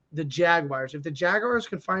 like, the Jaguars, if the Jaguars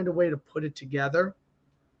can find a way to put it together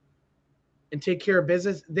and take care of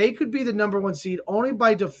business, they could be the number 1 seed only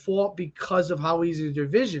by default because of how easy the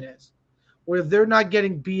division is. Where they're not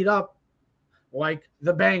getting beat up like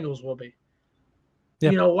the Bengals will be,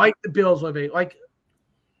 like the Bills will be, like.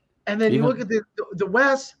 And then you look at the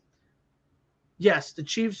West. Yes, the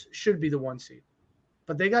Chiefs should be the 1 seed,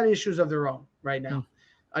 but they got issues of their own right now.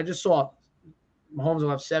 I just saw Mahomes will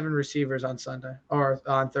have 7 receivers on Sunday or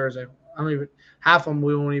on Thursday. Half of them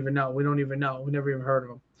we won't even know. We don't even know. We never even heard of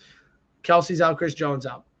them. Kelsey's out. Chris Jones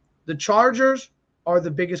out. The Chargers are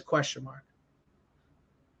the biggest question mark.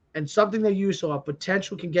 And something that you saw,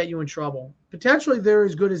 potential can get you in trouble. Potentially, they're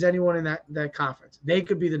as good as anyone in that conference. They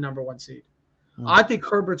could be the number 1 seed. I think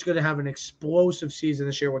Herbert's going to have an explosive season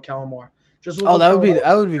this year with Kellen Moore.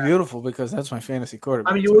 That would be beautiful because that's my fantasy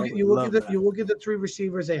quarterback. I mean, you look at the 3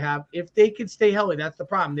 receivers they have. If they can stay healthy, that's the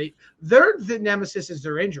problem. Their nemesis is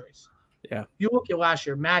their injuries. Yeah. You look at last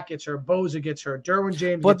year, Matt gets hurt, Boza gets hurt, Derwin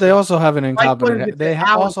James. But they also have an incompetent. They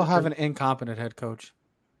also have an incompetent head coach.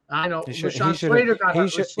 I know. He should have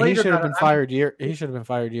been fired. He should have been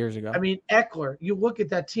fired years ago. I mean, Eckler. You look at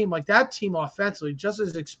that team. Like, that team offensively, just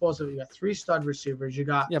as explosive. You got 3 stud receivers. You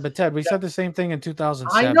got. Yeah, but Ted, we said the same thing in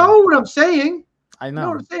 2007. I know what I'm saying. I know. You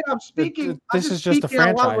know what I'm saying? I'm speaking. This is just a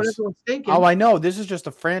franchise. Oh, I know. This is just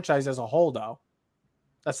a franchise as a whole, though.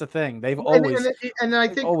 That's the thing. They've always and I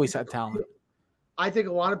think always had talent. I think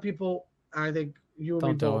a lot of people. I think you and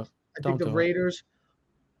me both. I think the Raiders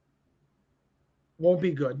won't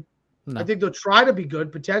be good. No. I think they'll try to be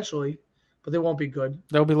good potentially, but they won't be good.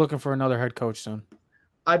 They'll be looking for another head coach soon.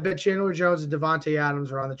 I bet Chandler Jones and Devontae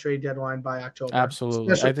Adams are on the trade deadline by October.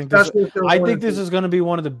 Absolutely. I think this is going to be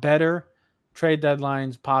one of the better trade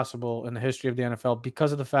deadlines possible in the history of the NFL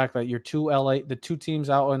because of the fact that the 2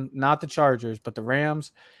 teams out, and not the Chargers, but the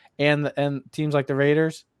Rams and teams like the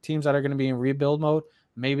Raiders, teams that are going to be in rebuild mode.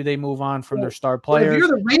 Maybe they move on from their star players. If you're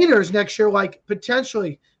the Raiders next year, like,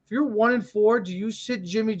 potentially, if you're 1-4, do you sit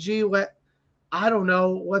Jimmy G? Let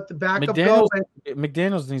the backup go?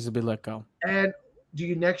 McDaniels needs to be let go. And do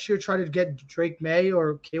you next year try to get Drake May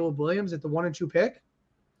or Caleb Williams at the 1 and 2 pick?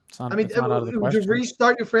 It's not out of the question. To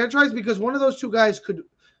restart your franchise, because one of those 2 guys could,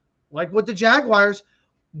 like with the Jaguars,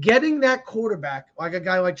 getting that quarterback, like a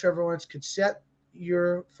guy like Trevor Lawrence, could set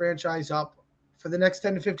your franchise up for the next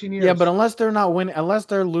 10 to 15 years. Yeah, but unless they're not winning, unless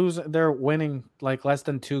they're winning like less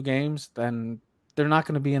than 2 games, then they're not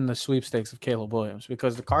going to be in the sweepstakes of Caleb Williams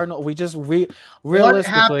because the Cardinals.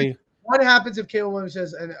 Realistically. What happens if Caleb Williams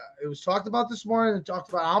says, and it was talked about this morning and talked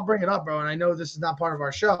about, I'll bring it up, bro, and I know this is not part of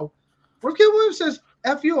our show. What if Caleb Williams says,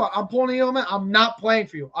 F you, I'm pulling the element, I'm not playing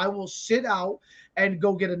for you. I will sit out and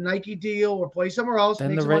go get a Nike deal or play somewhere else.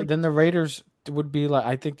 Then the Raiders would be like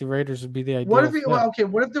I think the Raiders would be the ideal. What if fit.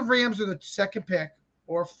 what if the Rams are the second pick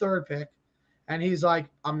or third pick, and he's like,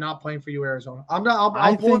 I'm not playing for you, Arizona. I'm not. I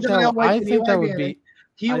I'm pulling think John that Elway I and think Eli that would Manning.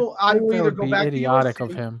 be. I will That either would go be back to idiotic of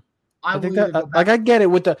USC. him. I think will either that go back. like I get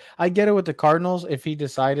it with the Cardinals. If he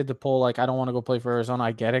decided to pull like I don't want to go play for Arizona,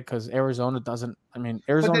 I get it because Arizona doesn't. I mean,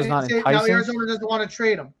 Arizona's not now enticing. Arizona doesn't want to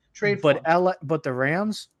trade him. But the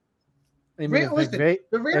Rams. I mean, Listen,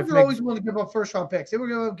 the Rams are always willing to give up first round picks. They were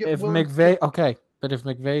going to give okay, but if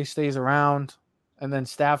McVay stays around and then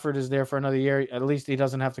Stafford is there for another year, at least he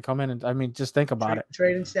doesn't have to come in. And I mean, just think about it.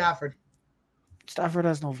 Trading Stafford. Stafford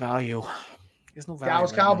has no value. He has no value.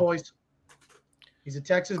 Dallas Cowboys. He's a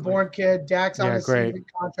Texas-born kid. Dak's on his season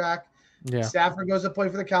contract. Yeah. Stafford goes to play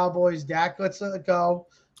for the Cowboys. Dak lets it go.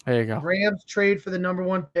 There you go. Rams trade for the number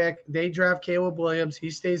 1 pick. They draft Caleb Williams. He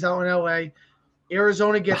stays out in LA.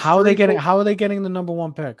 Arizona gets. How are they getting the number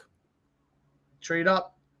 1 pick? Trade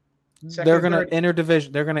up. They're going to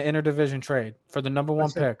interdivision. They're going to interdivision trade for the number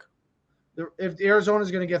 1 pick. If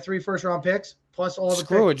Arizona's going to get 3 first-round picks plus all the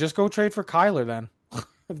screw it, just go trade for Kyler then.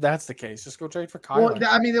 If that's the case, just go trade for Kyler. Well,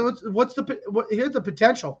 I mean, here's the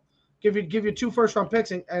potential. Give you 2 first-round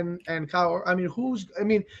picks and Kyler. I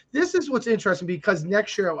mean, this is what's interesting because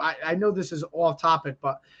next year, I know this is off topic,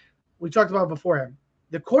 but we talked about it beforehand.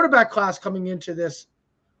 The quarterback class coming into this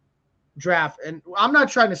draft, and I'm not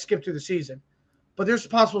trying to skip through the season, but there's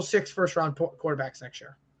possible 6 first-round quarterbacks next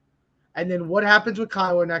year. And then what happens with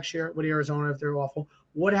Kyler next year with Arizona if they're awful?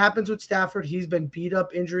 What happens with Stafford? He's been beat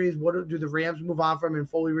up, injuries. What do the Rams move on from him and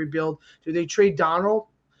fully rebuild? Do they trade Donald?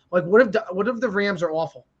 Like, what if the Rams are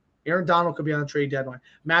awful? Aaron Donald could be on the trade deadline.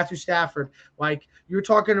 Matthew Stafford. Like, you're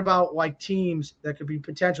talking about, like, teams that could be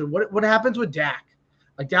potential. What happens with Dak?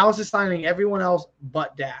 Like, Dallas is signing everyone else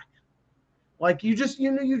but Dak. Like, you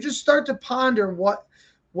just start to ponder what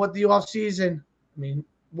the offseason, I mean,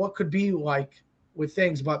 what could be like with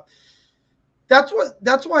things. But that's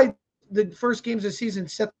why the first games of the season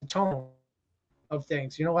set the tone of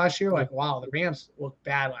things. You know, last year, like, wow, the Rams looked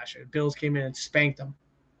bad last year. The Bills came in and spanked them.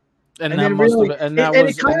 And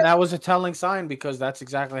that was a telling sign because that's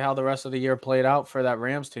exactly how the rest of the year played out for that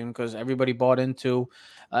Rams team because everybody bought into,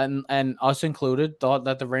 and us included, thought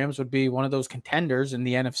that the Rams would be one of those contenders in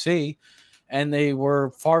the NFC, and they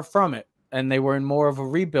were far from it. And they were in more of a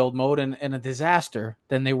rebuild mode and a disaster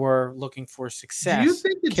than they were looking for success. Do you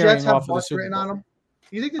think the Jets have bust written on them?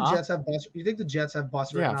 You think the Jets have bust? You think the Jets have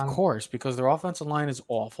bust written on them? Yeah, of course, because their offensive line is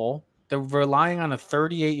awful. They're relying on a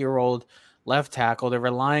 38-year-old left tackle. They're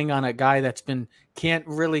relying on a guy can't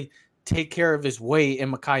really take care of his weight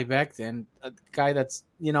in Mekhi Becton, a guy that's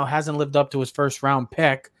hasn't lived up to his first round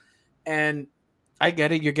pick. And I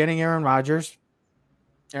get it. You're getting Aaron Rodgers.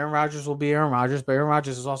 Aaron Rodgers will be Aaron Rodgers, but Aaron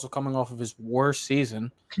Rodgers is also coming off of his worst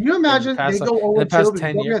season. Can you imagine they go 0-2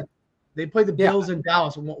 10 years? They play the Bills in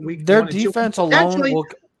Dallas in week. Their defense alone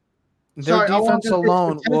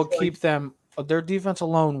will keep them. Their defense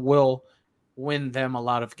alone will win them a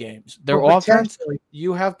lot of games. Their offense,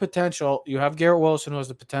 you have potential. You have Garrett Wilson, who has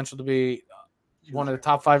the potential to be one of the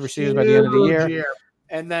top 5 receivers by the end of the year.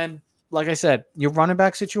 And then, like I said, your running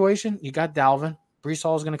back situation, you got Dalvin. Breece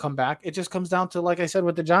Hall is going to come back. It just comes down to, like I said,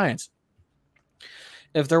 with the Giants.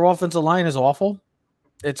 If their offensive line is awful,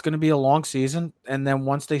 it's going to be a long season. And then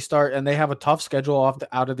once they start, and they have a tough schedule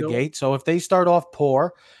out of the gate. So if they start off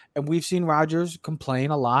poor, and we've seen Rodgers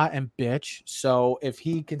complain a lot and bitch. So if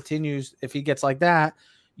he gets like that,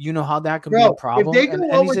 you know how that could be a problem. If they go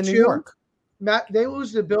and he's in New York. Matt, they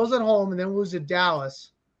lose the Bills at home and then lose to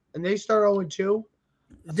Dallas, and they start 0-2.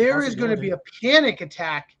 There is going to be a panic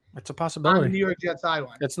attack. It's a possibility. On the New York Jets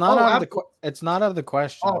sideline. It's not out of the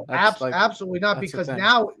question. Oh, absolutely not. Because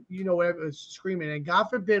now everyone's screaming, and God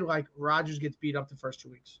forbid, like Rodgers gets beat up the first 2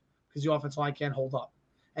 weeks because the offensive line can't hold up,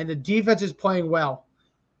 and the defense is playing well.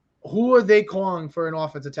 Who are they calling for an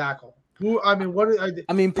offensive tackle?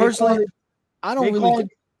 Personally, I don't really.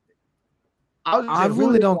 I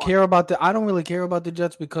really don't care about the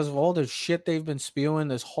Jets because of all the shit they've been spewing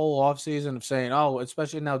this whole offseason of saying,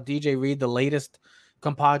 especially now DJ Reed, the latest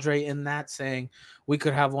compadre in that, saying we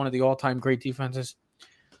could have one of the all-time great defenses.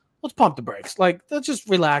 Let's pump the brakes. Like, let's just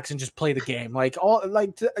relax and just play the game.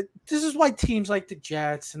 This is why teams like the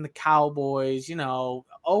Jets and the Cowboys,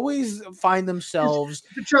 always find themselves.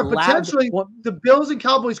 Potentially, the Bills and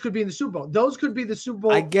Cowboys could be in the Super Bowl. Those could be the Super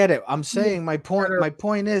Bowl. I get it. I'm saying my point. My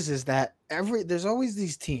point is that there's always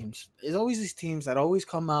these teams. There's always these teams that always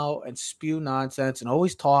come out and spew nonsense and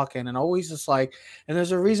always talking and always just like. And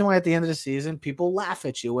there's a reason why at the end of the season people laugh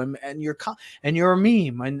at you and you're a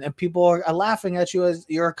meme and people are laughing at you as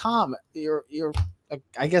you're a comment. You're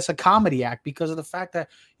I guess, a comedy act because of the fact that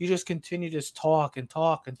you just continue to talk and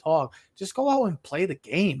talk and talk. Just go out and play the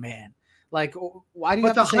game, man. Like, why do you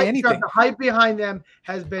have to say anything? The hype behind them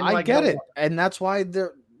has been. I get it, and that's why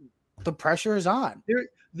the pressure is on.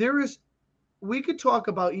 There is. We could talk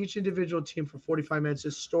about each individual team for 45 minutes,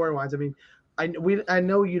 just storylines. I mean, I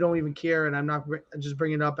know you don't even care, and I'm not just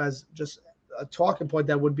bringing it up as just a talking point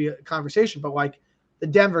that would be a conversation, but like the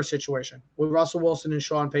Denver situation with Russell Wilson and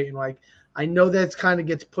Sean Payton, like I know that's kind of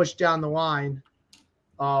gets pushed down the line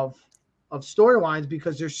of storylines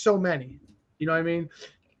because there's so many. You know what I mean?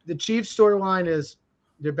 The Chiefs storyline is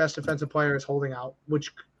their best defensive player is holding out,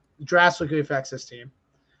 which drastically affects this team.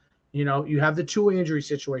 You know, you have the Tua injury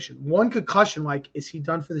situation. One concussion, like, is he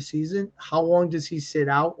done for the season? How long does he sit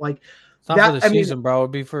out? Like, it's not for the season, bro.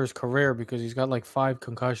 It'd be for his career because he's got like 5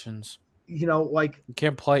 concussions. You know, like you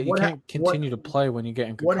can't play. You can't continue to play when you get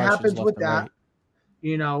in concussions. What happens with that? Right.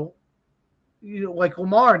 You know, like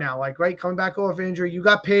Lamar now, like right coming back off injury, you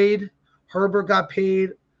got paid. Herbert got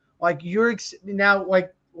paid. Like you're now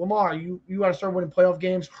like Lamar, you got to start winning playoff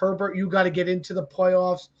games. Herbert, you got to get into the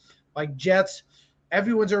playoffs. Like Jets.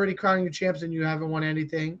 Everyone's already crowning you champs and you haven't won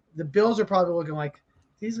anything. The Bills are probably looking like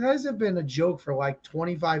these guys have been a joke for like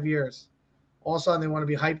 25 years. All of a sudden they want to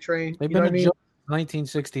be hype train. They've been a joke since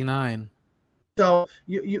 1969. So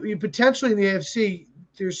you potentially in the AFC,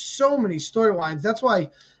 there's so many storylines. That's why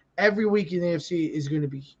every week in the AFC is going to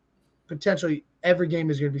be potentially every game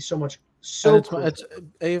is going to be so much. So cool. It's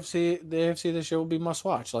AFC. The AFC this year will be must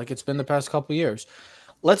watch, like it's been the past couple of years.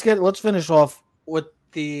 Let's finish off with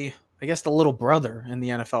the little brother in the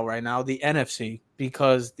NFL right now, the NFC,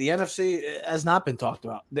 because the NFC has not been talked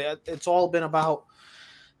about. It's all been about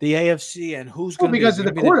the AFC and who's going to because of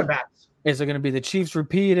the quarterbacks. Is it going to be the Chiefs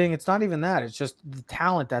repeating? It's not even that. It's just the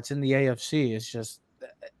talent that's in the AFC is just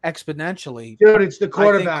exponentially. Dude, it's the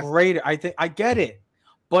quarterback. Greater. I get it,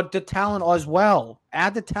 but the talent as well.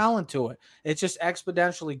 Add the talent to it. It's just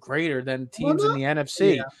exponentially greater than teams in the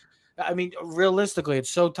NFC. Yeah. I mean, realistically, it's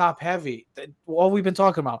so top heavy. All we've been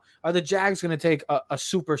talking about, are the Jags going to take a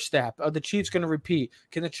super step? Are the Chiefs going to repeat?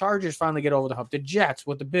 Can the Chargers finally get over the hump? The Jets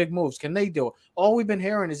with the big moves, can they do it? All we've been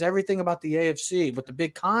hearing is everything about the AFC with the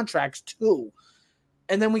big contracts too.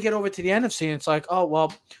 And then we get over to the NFC and it's like, oh,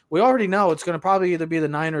 well, we already know it's going to probably either be the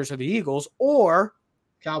Niners or the Eagles, or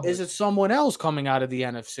Cowboys. Is it someone else coming out of the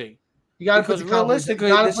NFC? You got to put the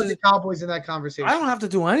Cowboys in that conversation. I don't have to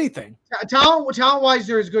do anything. Talent-wise,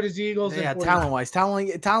 they're as good as the Eagles. Yeah,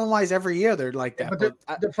 talent-wise, every year they're like that. But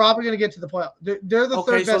they're probably going to get to the playoffs. They're the third best.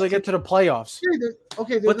 Okay, so they get to the playoffs.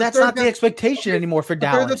 But that's not the expectation anymore for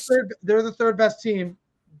Dallas. They're the third best team.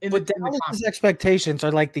 But Dallas' expectations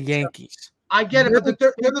are like the Yankees. I get it, but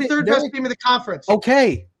they're the third best team in the conference.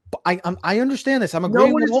 Okay, I understand this. I'm agreeing.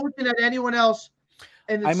 No one is looking at anyone else.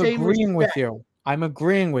 I'm agreeing with you. I'm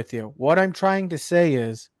agreeing with you. What I'm trying to say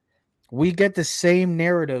is we get the same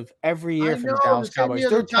narrative every year from the Dallas Cowboys.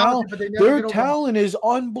 Their talent is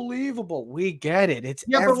unbelievable. We get it. It's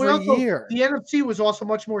every year. The NFC was also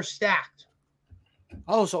much more stacked.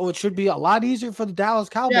 Oh, so it should be a lot easier for the Dallas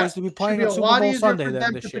Cowboys to be playing at Super Bowl Sunday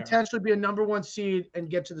than this year. Potentially be a number 1 seed and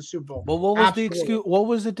get to the Super Bowl. Well, what was the excuse? What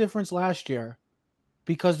was the difference last year?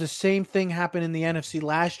 Because the same thing happened in the NFC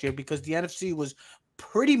last year because the NFC was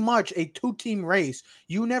pretty much a 2-team race.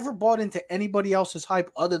 You never bought into anybody else's hype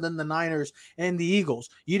other than the Niners and the Eagles.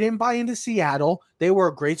 You didn't buy into Seattle. They were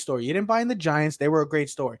a great story. You didn't buy in the Giants. They were a great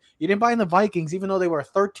story. You didn't buy in the Vikings, even though they were a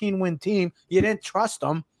 13-win team. You didn't trust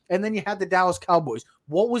them. And then you had the Dallas Cowboys.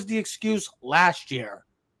 What was the excuse last year?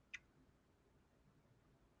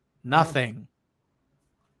 Nothing.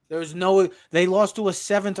 They lost to a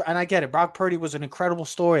 7th, and I get it. Brock Purdy was an incredible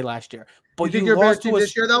story last year. But you think you're better team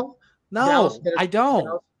this year, though? No, I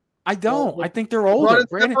don't. I think they're older.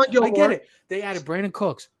 I get it. They added Brandon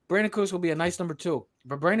Cooks. Brandon Cooks will be a nice number 2.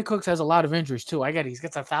 But Brandon Cooks has a lot of injuries, too. I get it. He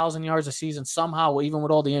gets 1,000 yards a season somehow, even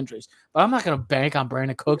with all the injuries. But I'm not going to bank on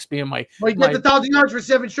Brandon Cooks being my – Well, you get 1,000 yards for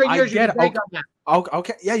 7 straight years. You can bank on that.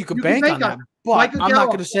 Okay. Yeah, you can bank on that. But I'm not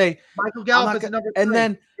going to say – Michael Gallup is number 3. And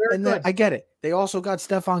then I get it. They also got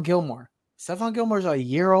Stephon Gilmore. Stephon Gilmore's a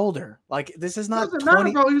year older. Like, this is not 20 –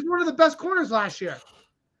 matter, bro. He was one of the best corners last year.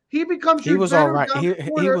 He was all right. He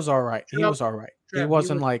was all right. He was all right. He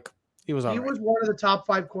wasn't like he was all right. He was one of the top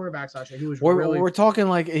 5 cornerbacks last year. He was we're talking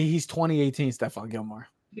like he's 2018 Stephon Gilmore.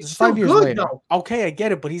 He's 5 years later. Though. Okay, I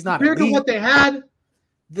get it, but he's not compared to what they had.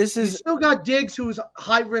 You still got Diggs, who's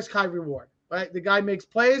high risk, high reward. Right, the guy makes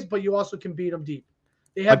plays, but you also can beat him deep.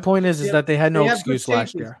 My point is that they had no excuse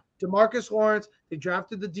last year. DeMarcus Lawrence, they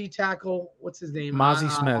drafted the D tackle. What's his name?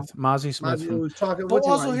 Mozzie Smith. Who's talking? But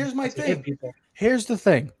also, here's my thing. Here's the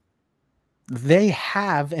thing. they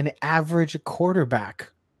have an average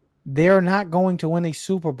quarterback. They're not going to win a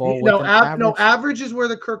Super Bowl with an average. No, average is where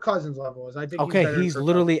the Kirk Cousins level is. I think He's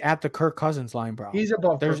literally at the Kirk Cousins line, bro. He's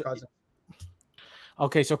above Kirk Cousins.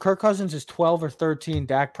 Okay, so Kirk Cousins is 12 or 13.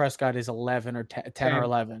 Dak Prescott is 11 or 10 or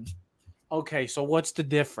 11. Okay, so what's the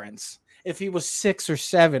difference? If he was 6 or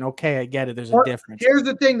 7, okay, I get it. There's a difference. Here's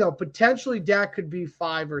the thing, though. Potentially, Dak could be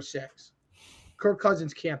 5 or 6. Kirk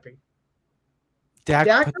Cousins can't be.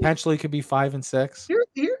 Dak potentially could be 5 and 6.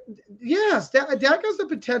 Yes, Dak has the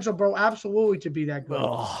potential, bro, absolutely to be that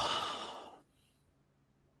good.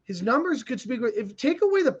 His numbers could be great. If take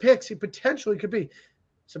away the picks, he potentially could be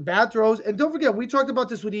some bad throws. And don't forget, we talked about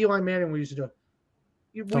this with Eli Manning. We used to do it.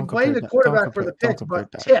 We blame the quarterback for the picks,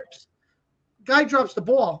 but tips. Guy drops the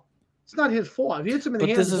ball. It's not his fault. If he hits him in the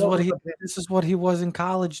hands, this is what he was in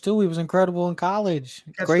college too. He was incredible in college.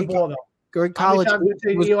 Great ball though. Great college.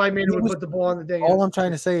 Eli Manning would put the ball on the thing. All I'm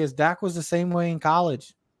trying to say is Dak was the same way in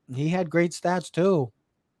college. He had great stats too.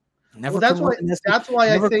 That's why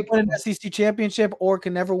I think win an SEC championship or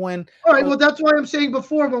can never win. All right, well, that's why I'm saying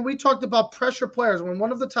before when we talked about pressure players, when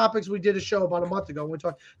one of the topics we did a show about a month ago, we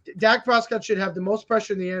talked Dak Prescott should have the most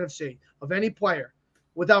pressure in the NFC of any player,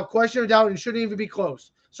 without question or doubt, and shouldn't even be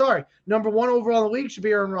close. Sorry, number 1 overall in the league should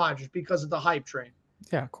be Aaron Rodgers because of the hype train.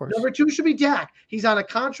 Yeah, of course. Number 2 should be Dak. He's on a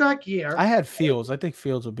contract year. I had Fields. I think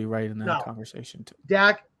Fields would be right in that conversation too.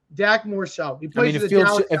 Dak more so.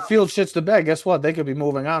 If Fields shits the bed, guess what? They could be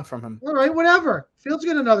moving on from him. All right, whatever. Fields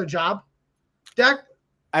get another job. Dak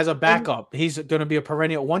as a backup, he's going to be a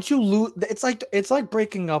perennial. Once you lose, it's like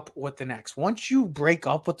breaking up with the next. Once you break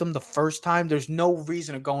up with them the first time, there's no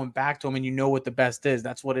reason of going back to him, and you know what the best is.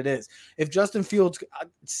 That's what it is. If Justin Fields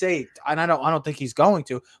saved, and I don't think he's going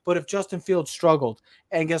to, but if Justin Fields struggled,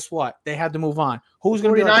 and guess what, they had to move on. Who's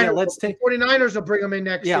going to be like, let's take 49ers will bring him in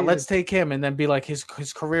next season. Let's take him, and then be like his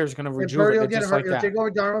career is going to rejuvenate. Just like that. He'll take over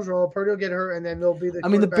Darnold's role. Purdy will get hurt, and then they'll be the. I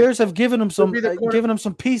mean, the Bears have given him some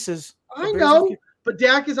pieces. I know. But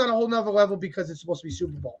Dak is on a whole nother level because it's supposed to be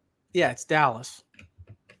Super Bowl. Yeah, it's Dallas.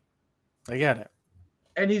 I get it.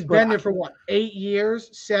 And he's been there for what, 8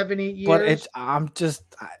 years, 7, 8 years? But this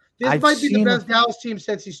might be the best Dallas team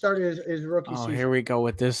since he started his rookie season. Oh, here we go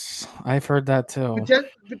with this. I've heard that too. But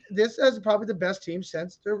this is probably the best team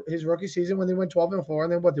since his rookie season when they went 12-4.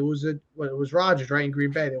 And then it was Rodgers, right, in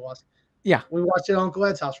Green Bay they lost. Yeah. We watched it on Uncle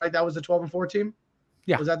Ed's house, right? That was the 12-4 team?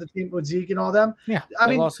 Yeah. Was that the team with Zeke and all them? Yeah.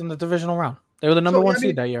 They lost in the divisional round. They were the number 1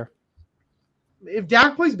 seed that year. If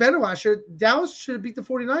Dak plays better last year, Dallas should have beat the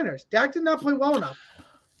 49ers. Dak did not play well enough.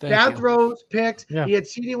 Bad throws, picks. Yeah. He had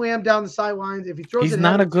CeeDee Lamb down the sidelines. If he throws, he's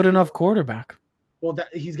not a good enough quarterback. Well,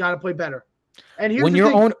 he's got to play better. And here's when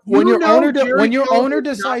your owner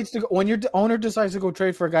decides to go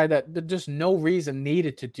trade for a guy that there's just no reason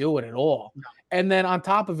needed to do it at all. No. And then on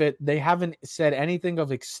top of it, they haven't said anything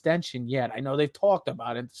of extension yet. I know they've talked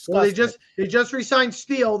about it. Well, they just re-signed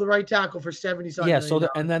Steele, the right tackle, for $70 million. So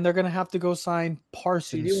and then they're going to have to go sign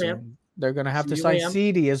Parsons. They're going to have to sign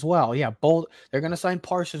CeeDee as well. Yeah, both. They're going to sign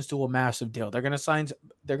Parsons to a massive deal. They're going to sign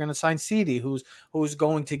CeeDee, who's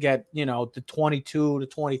going to get the 22 to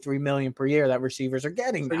 23 million per year that receivers are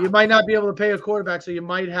getting. So you might not be able to pay a quarterback, so you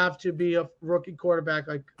might have to be a rookie quarterback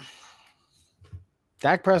like.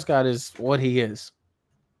 Dak Prescott is what he is.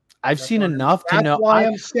 I've seen enough to know. That's why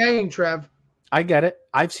I'm saying, Trev. I get it.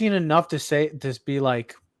 I've seen enough to say this be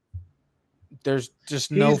like. There's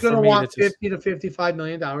just no. He's going to want $50 to $55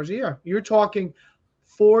 million a year. You're talking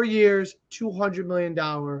 4 years, $200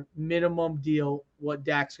 million minimum deal. What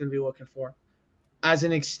Dak's going to be looking for as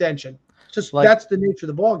an extension. Just that's the nature of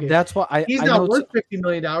the ball game. That's why he's not worth $50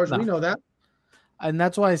 million. No. We know that. And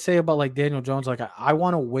that's why I say about like Daniel Jones, like I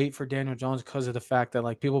want to wait for Daniel Jones because of the fact that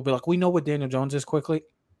like people will be like, we know what Daniel Jones is quickly.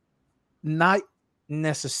 Not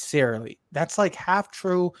necessarily. That's like half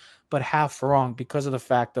true, but half wrong because of the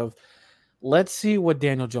fact of let's see what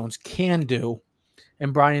Daniel Jones can do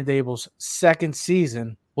in Brian Daboll's second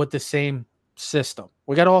season with the same system.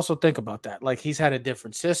 We got to also think about that. Like he's had a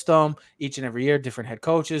different system each and every year, different head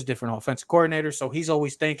coaches, different offensive coordinators. So he's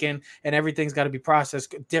always thinking and everything's got to be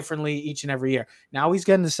processed differently each and every year. Now he's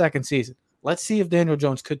getting the second season. Let's see if Daniel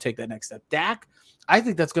Jones could take that next step. Dak, I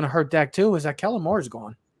think that's going to hurt Dak too, is that Kellen Moore is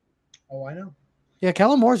gone. Oh, I know. Yeah,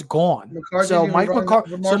 Kellen Moore's gone. So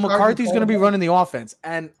McCarthy's going to be running the offense.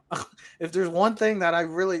 And if there's one thing that I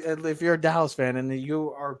really, if you're a Dallas fan and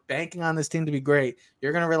you are banking on this team to be great,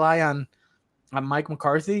 you're going to rely on Mike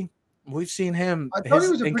McCarthy. We've seen him. I thought he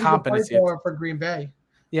was a pretty good player for Green Bay.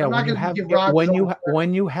 Yeah,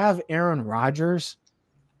 when you have Aaron Rodgers,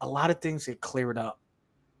 a lot of things get cleared up.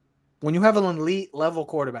 When you have an elite level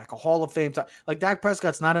quarterback, a Hall of Fame type, like Dak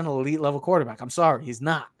Prescott's not an elite level quarterback. I'm sorry, he's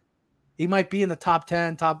not. He might be in the top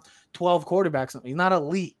 10, top 12 quarterbacks. He's not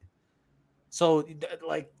elite. So,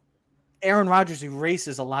 like, Aaron Rodgers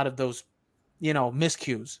erases a lot of those,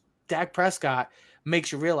 miscues. Dak Prescott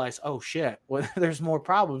makes you realize, oh, shit, well, there's more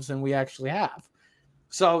problems than we actually have.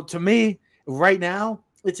 So, to me, right now,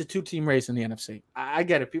 it's a two-team race in the NFC. I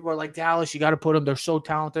get it. People are like, Dallas, you got to put them. They're so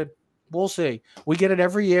talented. We'll see. We get it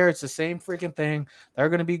every year. It's the same freaking thing. They're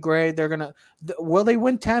going to be great. Will they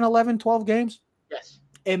win 10, 11, 12 games? Yes.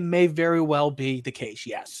 It may very well be the case.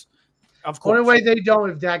 Yes. Of course. Only way they don't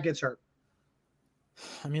if Dak gets hurt.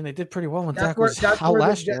 I mean, they did pretty well when Dak was out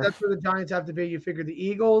last year. That's where the Giants have to be. You figure the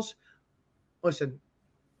Eagles, listen,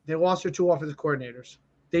 they lost their 2 offensive coordinators.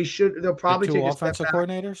 They'll probably take a step back. 2 offensive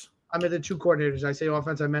coordinators? I meant the 2 coordinators. I say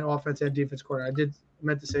offense, I meant offense and defense coordinator.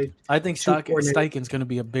 Meant to say. I think Steichen's going to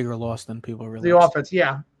be a bigger loss than people realize. The offense,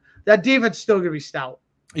 yeah. That defense is still going to be stout.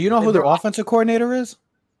 You know who their offensive coordinator is?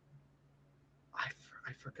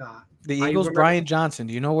 I forgot. The Eagles, Brian Johnson.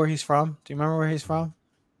 Do you know where he's from? Do you remember where he's from?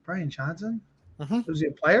 Brian Johnson? Mm-hmm. Was he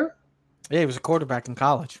a player? Yeah, he was a quarterback in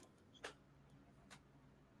college.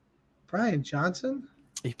 Brian Johnson?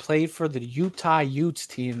 He played for the Utah Utes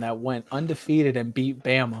team that went undefeated and beat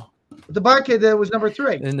Bama. The black kid that was number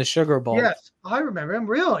 3. In the Sugar Bowl. Yes, I remember him.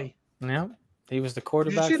 Really? Yeah. He was the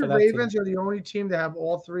quarterback Did you see for the that Ravens team. are the only team to have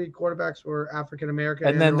all 3 quarterbacks were African-American.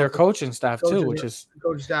 And then their coaching staff, too, which is –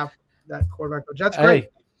 coach staff, that quarterback coach. That's great.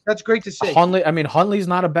 That's great to see. Huntley's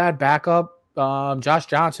not a bad backup. Josh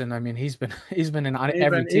Johnson, I mean, he's been in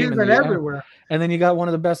every team. He's been everywhere. And then you got one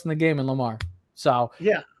of the best in the game in Lamar. So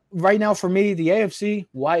yeah, right now for me, the AFC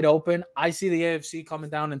wide open. I see the AFC coming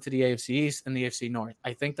down into the AFC East and the AFC North.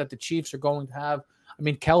 I think that the Chiefs are going to have. I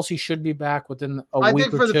mean, Kelsey should be back within a week or two. I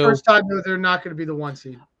think for the first time, they're not going to be the 1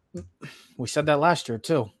 seed. We said that last year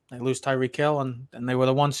too. They lose Tyreek Hill, and they were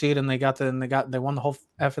the 1 seed, and they won the whole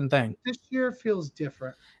effing thing. This year feels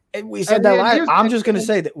different. And we said that last. I'm just going to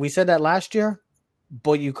say that we said that last year,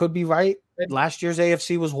 but you could be right. Last year's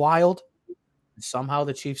AFC was wild. Somehow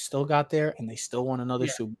the Chiefs still got there, and they still won another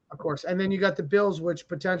Super Bowl. Of course. And then you got the Bills, which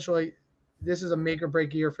potentially this is a make or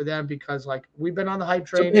break year for them because, like, we've been on the hype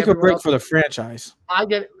train. It's a make or break for the franchise. I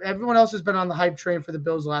get it. Everyone else has been on the hype train for the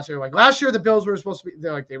Bills last year. Like last year, the Bills were supposed to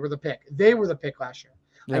be. They were the pick. They were the pick last year.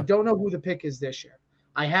 Yeah. I don't know who the pick is this year.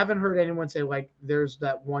 I haven't heard anyone say like there's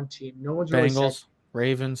that one team. No one's really saying. Bengals,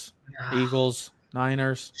 Ravens, Eagles,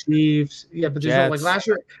 Niners, Chiefs. Yeah, but there's no, like last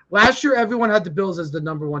year. Last year, everyone had the Bills as the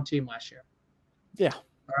number 1 team last year. Yeah.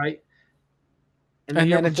 All right. And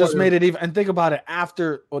then it just made it even. And think about it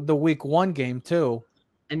after the week 1 game too.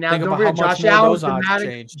 And now don't forget Josh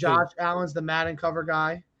Allen's the Madden cover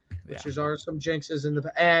guy, which is are some jinxes in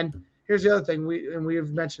the. And here's the other thing we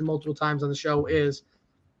have mentioned multiple times on the show is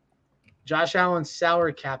Josh Allen's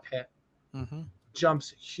salary cap hit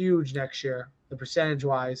jumps huge next year, the percentage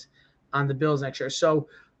wise on the Bills next year. So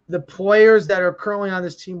the players that are currently on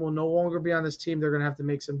this team will no longer be on this team. They're going to have to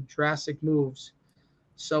make some drastic moves.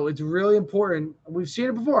 So it's really important. We've seen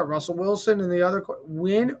it before. Russell Wilson and the other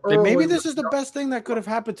win early. And maybe this is the best thing that could have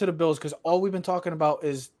happened to the Bills because all we've been talking about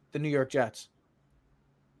is the New York Jets.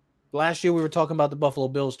 Last year we were talking about the Buffalo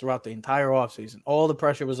Bills throughout the entire offseason. All the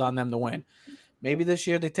pressure was on them to win. Maybe this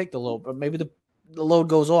year they take the load, but maybe the load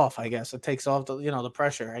goes off, I guess. It takes off the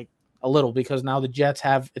pressure a little because now the Jets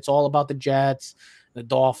it's all about the Jets, the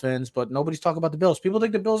Dolphins, but nobody's talking about the Bills. People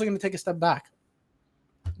think the Bills are going to take a step back.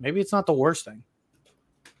 Maybe it's not the worst thing.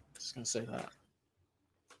 Just going to say that.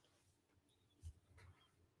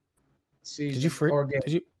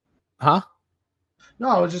 Did you? Huh? No,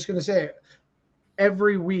 I was just going to say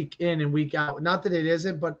every week in and week out. Not that it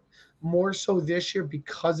isn't, but more so this year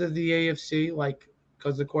because of the AFC, like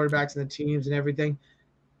because of the quarterbacks and the teams and everything.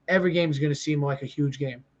 Every game is going to seem like a huge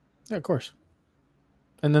game. Yeah, of course.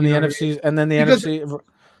 And then the NFC,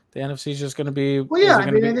 the NFC is just going to be. Well, yeah,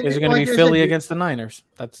 is it going to be Philly against the Niners?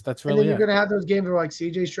 That's really. And then you're going to have those games where like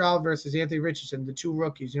C.J. Stroud versus Anthony Richardson, the 2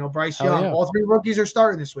 rookies. Bryce Young. Yeah. All 3 rookies are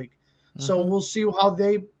starting this week, so we'll see how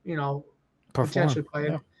they, potentially play.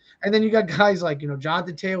 Yeah. And then you got guys like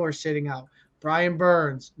Jonathan Taylor sitting out, Brian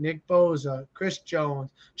Burns, Nick Bosa, Chris Jones,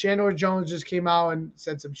 Chandler Jones just came out and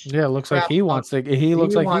said some shit. Yeah, it looks like he wants to. He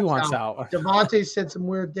looks like he wants out. Devontae said some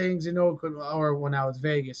weird things, or when I was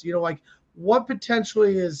Vegas, like. What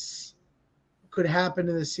potentially could happen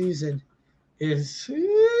in the season is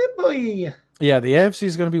Yeah, the AFC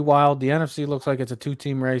is going to be wild. The NFC looks like it's a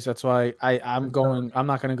 2-team race. That's why I'm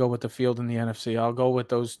not going to go with the field in the NFC. I'll go with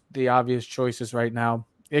the obvious choices right now.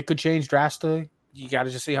 It could change drastically. You got to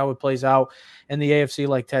just see how it plays out. And the AFC,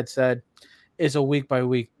 like Ted said, is a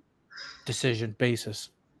week-by-week decision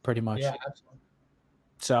basis, pretty much. Yeah, absolutely.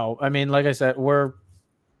 So, I mean, like I said, we're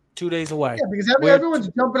 2 days away. Yeah, because everyone's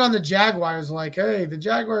jumping on the Jaguars like, hey, the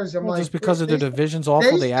Jaguars. I'm like, just because of the division's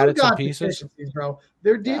awful, they added some pieces. Bro.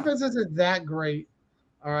 Their defense isn't that great.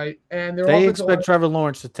 All right, and they expect Trevor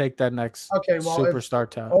Lawrence to take that next superstar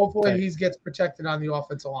test. Hopefully, he gets protected on the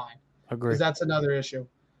offensive line. Agree. Because that's another issue.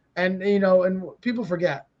 And and people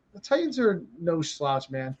forget the Titans are no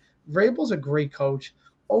slouch, man. Vrabel's a great coach.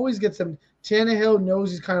 Always gets them. Tannehill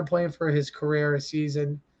knows he's kind of playing for his career, his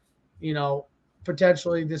season.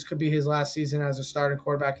 Potentially this could be his last season as a starting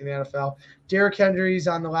quarterback in the NFL. Derrick Henry's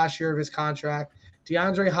on the last year of his contract.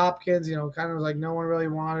 DeAndre Hopkins, kind of like no one really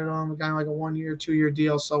wanted him, kind of like a 1 year, 2 year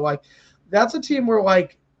deal. So like that's a team where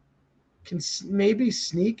like can maybe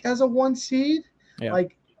sneak as a 1 seed. Yeah.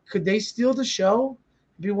 Like could they steal the show?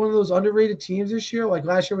 Be one of those underrated teams this year? Like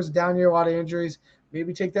last year was a down year, a lot of injuries.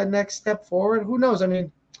 Maybe take that next step forward. Who knows? I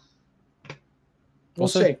mean, we'll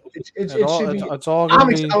see. It should be. It's all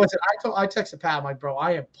going to be. I texted Pat. I'm like, bro,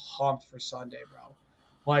 I am pumped for Sunday, bro.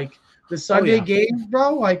 Like the Sunday games,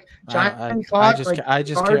 bro. Like Giants, I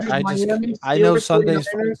know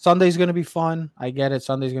Sunday's going to be fun. I get it.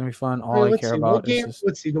 Sunday's going to be fun. All I care about is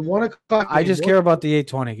let's see the 1 o'clock. I just care about the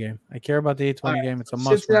 8:20 game. I care about the 8:20 game. It's a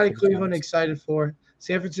must. Cincinnati, Cleveland, excited for.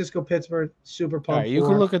 San Francisco, Pittsburgh, super pumped. All right, you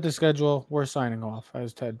can look at the schedule. We're signing off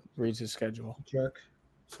as Ted reads his schedule. Jerk.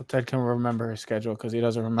 So Ted can remember his schedule because he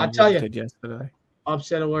doesn't remember what he did yesterday.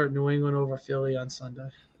 Upset alert, New England over Philly on Sunday.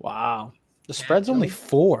 Wow. The spread's only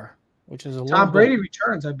 4, which is a little Tom Brady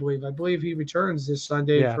returns, I believe. I believe he returns this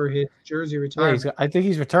Sunday for his jersey retirement. I think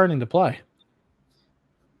he's returning to play.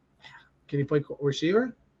 Can he play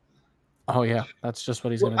receiver? Oh, yeah. That's just what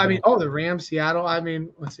he's going to do. The Rams, Seattle.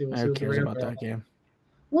 Let's see. Who cares about that game?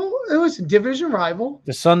 Well, it was a division rival.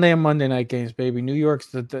 The Sunday and Monday night games, baby. New York's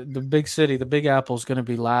the big city. The Big Apple's going to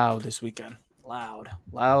be loud this weekend. Loud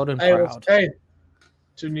and proud.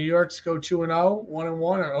 Do New York's go 2-0, 1-1,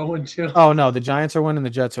 or 0-2? Oh no, the Giants are winning. The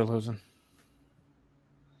Jets are losing.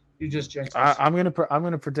 You just jinxed us. I'm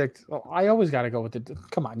gonna predict. Well, I always got to go with the.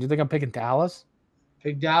 Come on, you think I'm picking Dallas?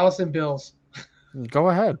 Pick Dallas and Bills. Go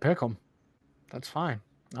ahead, pick them. That's fine.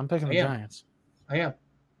 I'm picking the Giants. I am.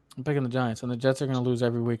 I'm picking the Giants, and the Jets are going to lose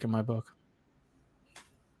every week in my book.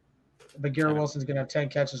 But Garrett Wilson's going to have 10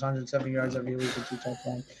 catches, 170 yards every week and 2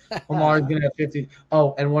 touchdowns. Lamar's going to have 50.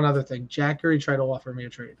 Oh, and one other thing. Jack Gurry tried to offer me a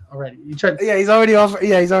trade already. He's already offered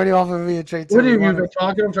me a trade too. What have you been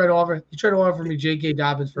talking to him? He tried to offer me J.K.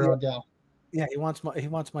 Dobbins for Odell. Yeah, he wants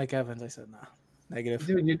Mike Evans. I said, nah. Negative.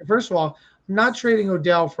 Dude, first of all, I'm not trading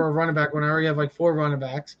Odell for a running back when I already have like 4 running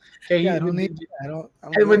backs. Okay, I don't need. I don't.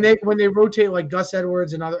 And when they rotate like Gus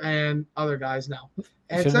Edwards and other guys now.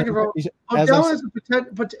 And second of all,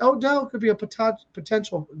 Odell could be a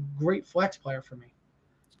potential great flex player for me.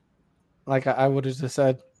 Like I would have just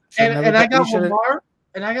said. And I got Lamar.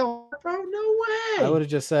 And I got bro. No way. I would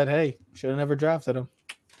have just said, hey, should have never drafted him.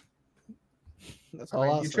 That's all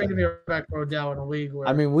I'll say. You traded me back for Odell in a league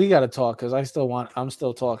where we got to talk because I'm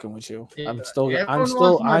still talking with you. Yeah,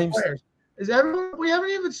 we haven't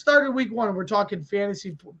even started week 1 and we're talking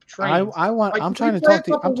fantasy trades. I'm trying to talk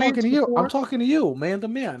to you. I'm talking to you. I'm talking to you, man to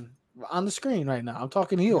man, on the screen right now. I'm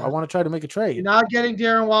talking to you. I want to try to make a trade. You're not getting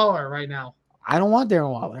Darren Waller right now. I don't want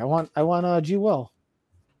Darren Waller. I want G. Will.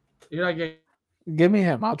 You're not getting. Give me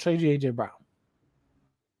him. I'll trade you AJ Brown.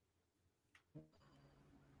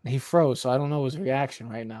 He froze, so I don't know his reaction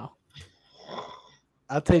right now.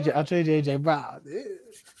 I'll trade you AJ Brown.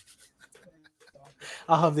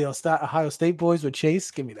 I'll have the Ohio State boys with Chase.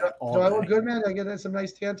 Give me that all Do I day. look good, man? Did I get some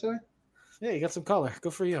nice tan today? Yeah, you got some color.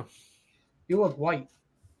 Good for you. You look white.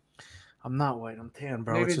 I'm not white. I'm tan,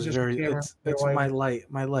 bro. Maybe It's my light.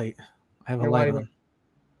 My light. I have a light on.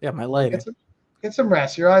 Yeah, my light. Get some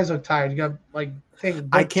rest. Your eyes look tired. You got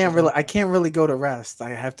I can't really go to rest. I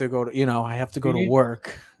have to go to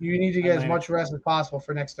work. You need to get as much rest as possible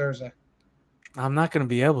for next Thursday. I'm not going to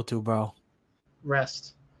be able to, bro.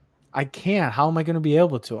 Rest. I can't. How am I going to be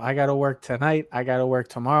able to? I got to work tonight. I got to work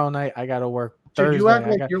tomorrow night. I got to work Thursday. Dude, you act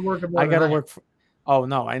like you're working more I got to work. Oh,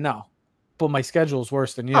 no, I know. But my schedule is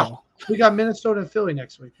worse than you. Oh, we got Minnesota and Philly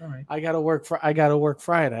next week. All right. I got to work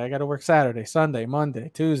Friday. I got to work Saturday, Sunday, Monday,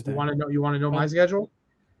 Tuesday. You want to know my schedule?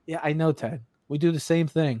 Yeah, I know, Ted. We do the same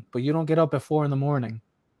thing, but you don't get up at 4 a.m.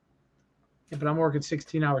 Yeah, but I'm working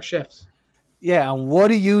 16-hour shifts. Yeah, and what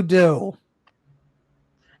do you do?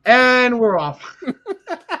 And we're off.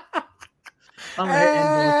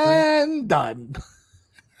 And done.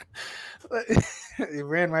 You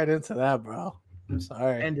ran right into that, bro. I'm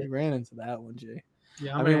sorry. You ran into that one, G.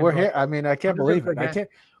 Yeah, we're here. I can't believe it.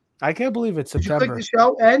 I can't believe it's September. Did you click the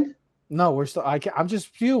show end? No, we're still. I'm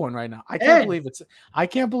just viewing right now. I can't believe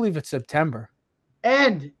it's September.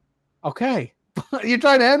 End. Okay. You're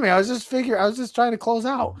trying to end me. I was just trying to close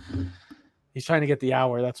out. He's trying to get the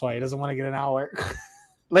hour. That's why he doesn't want to get an hour.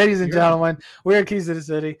 Ladies and gentlemen, we're Keys to the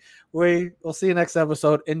City. We will see you next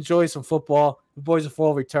episode. Enjoy some football. The boys are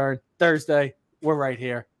full return Thursday. We're right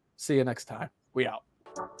here. See you next time. We out.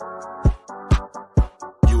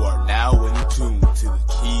 You are now in tune to the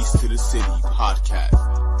Keys to the City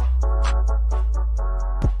podcast.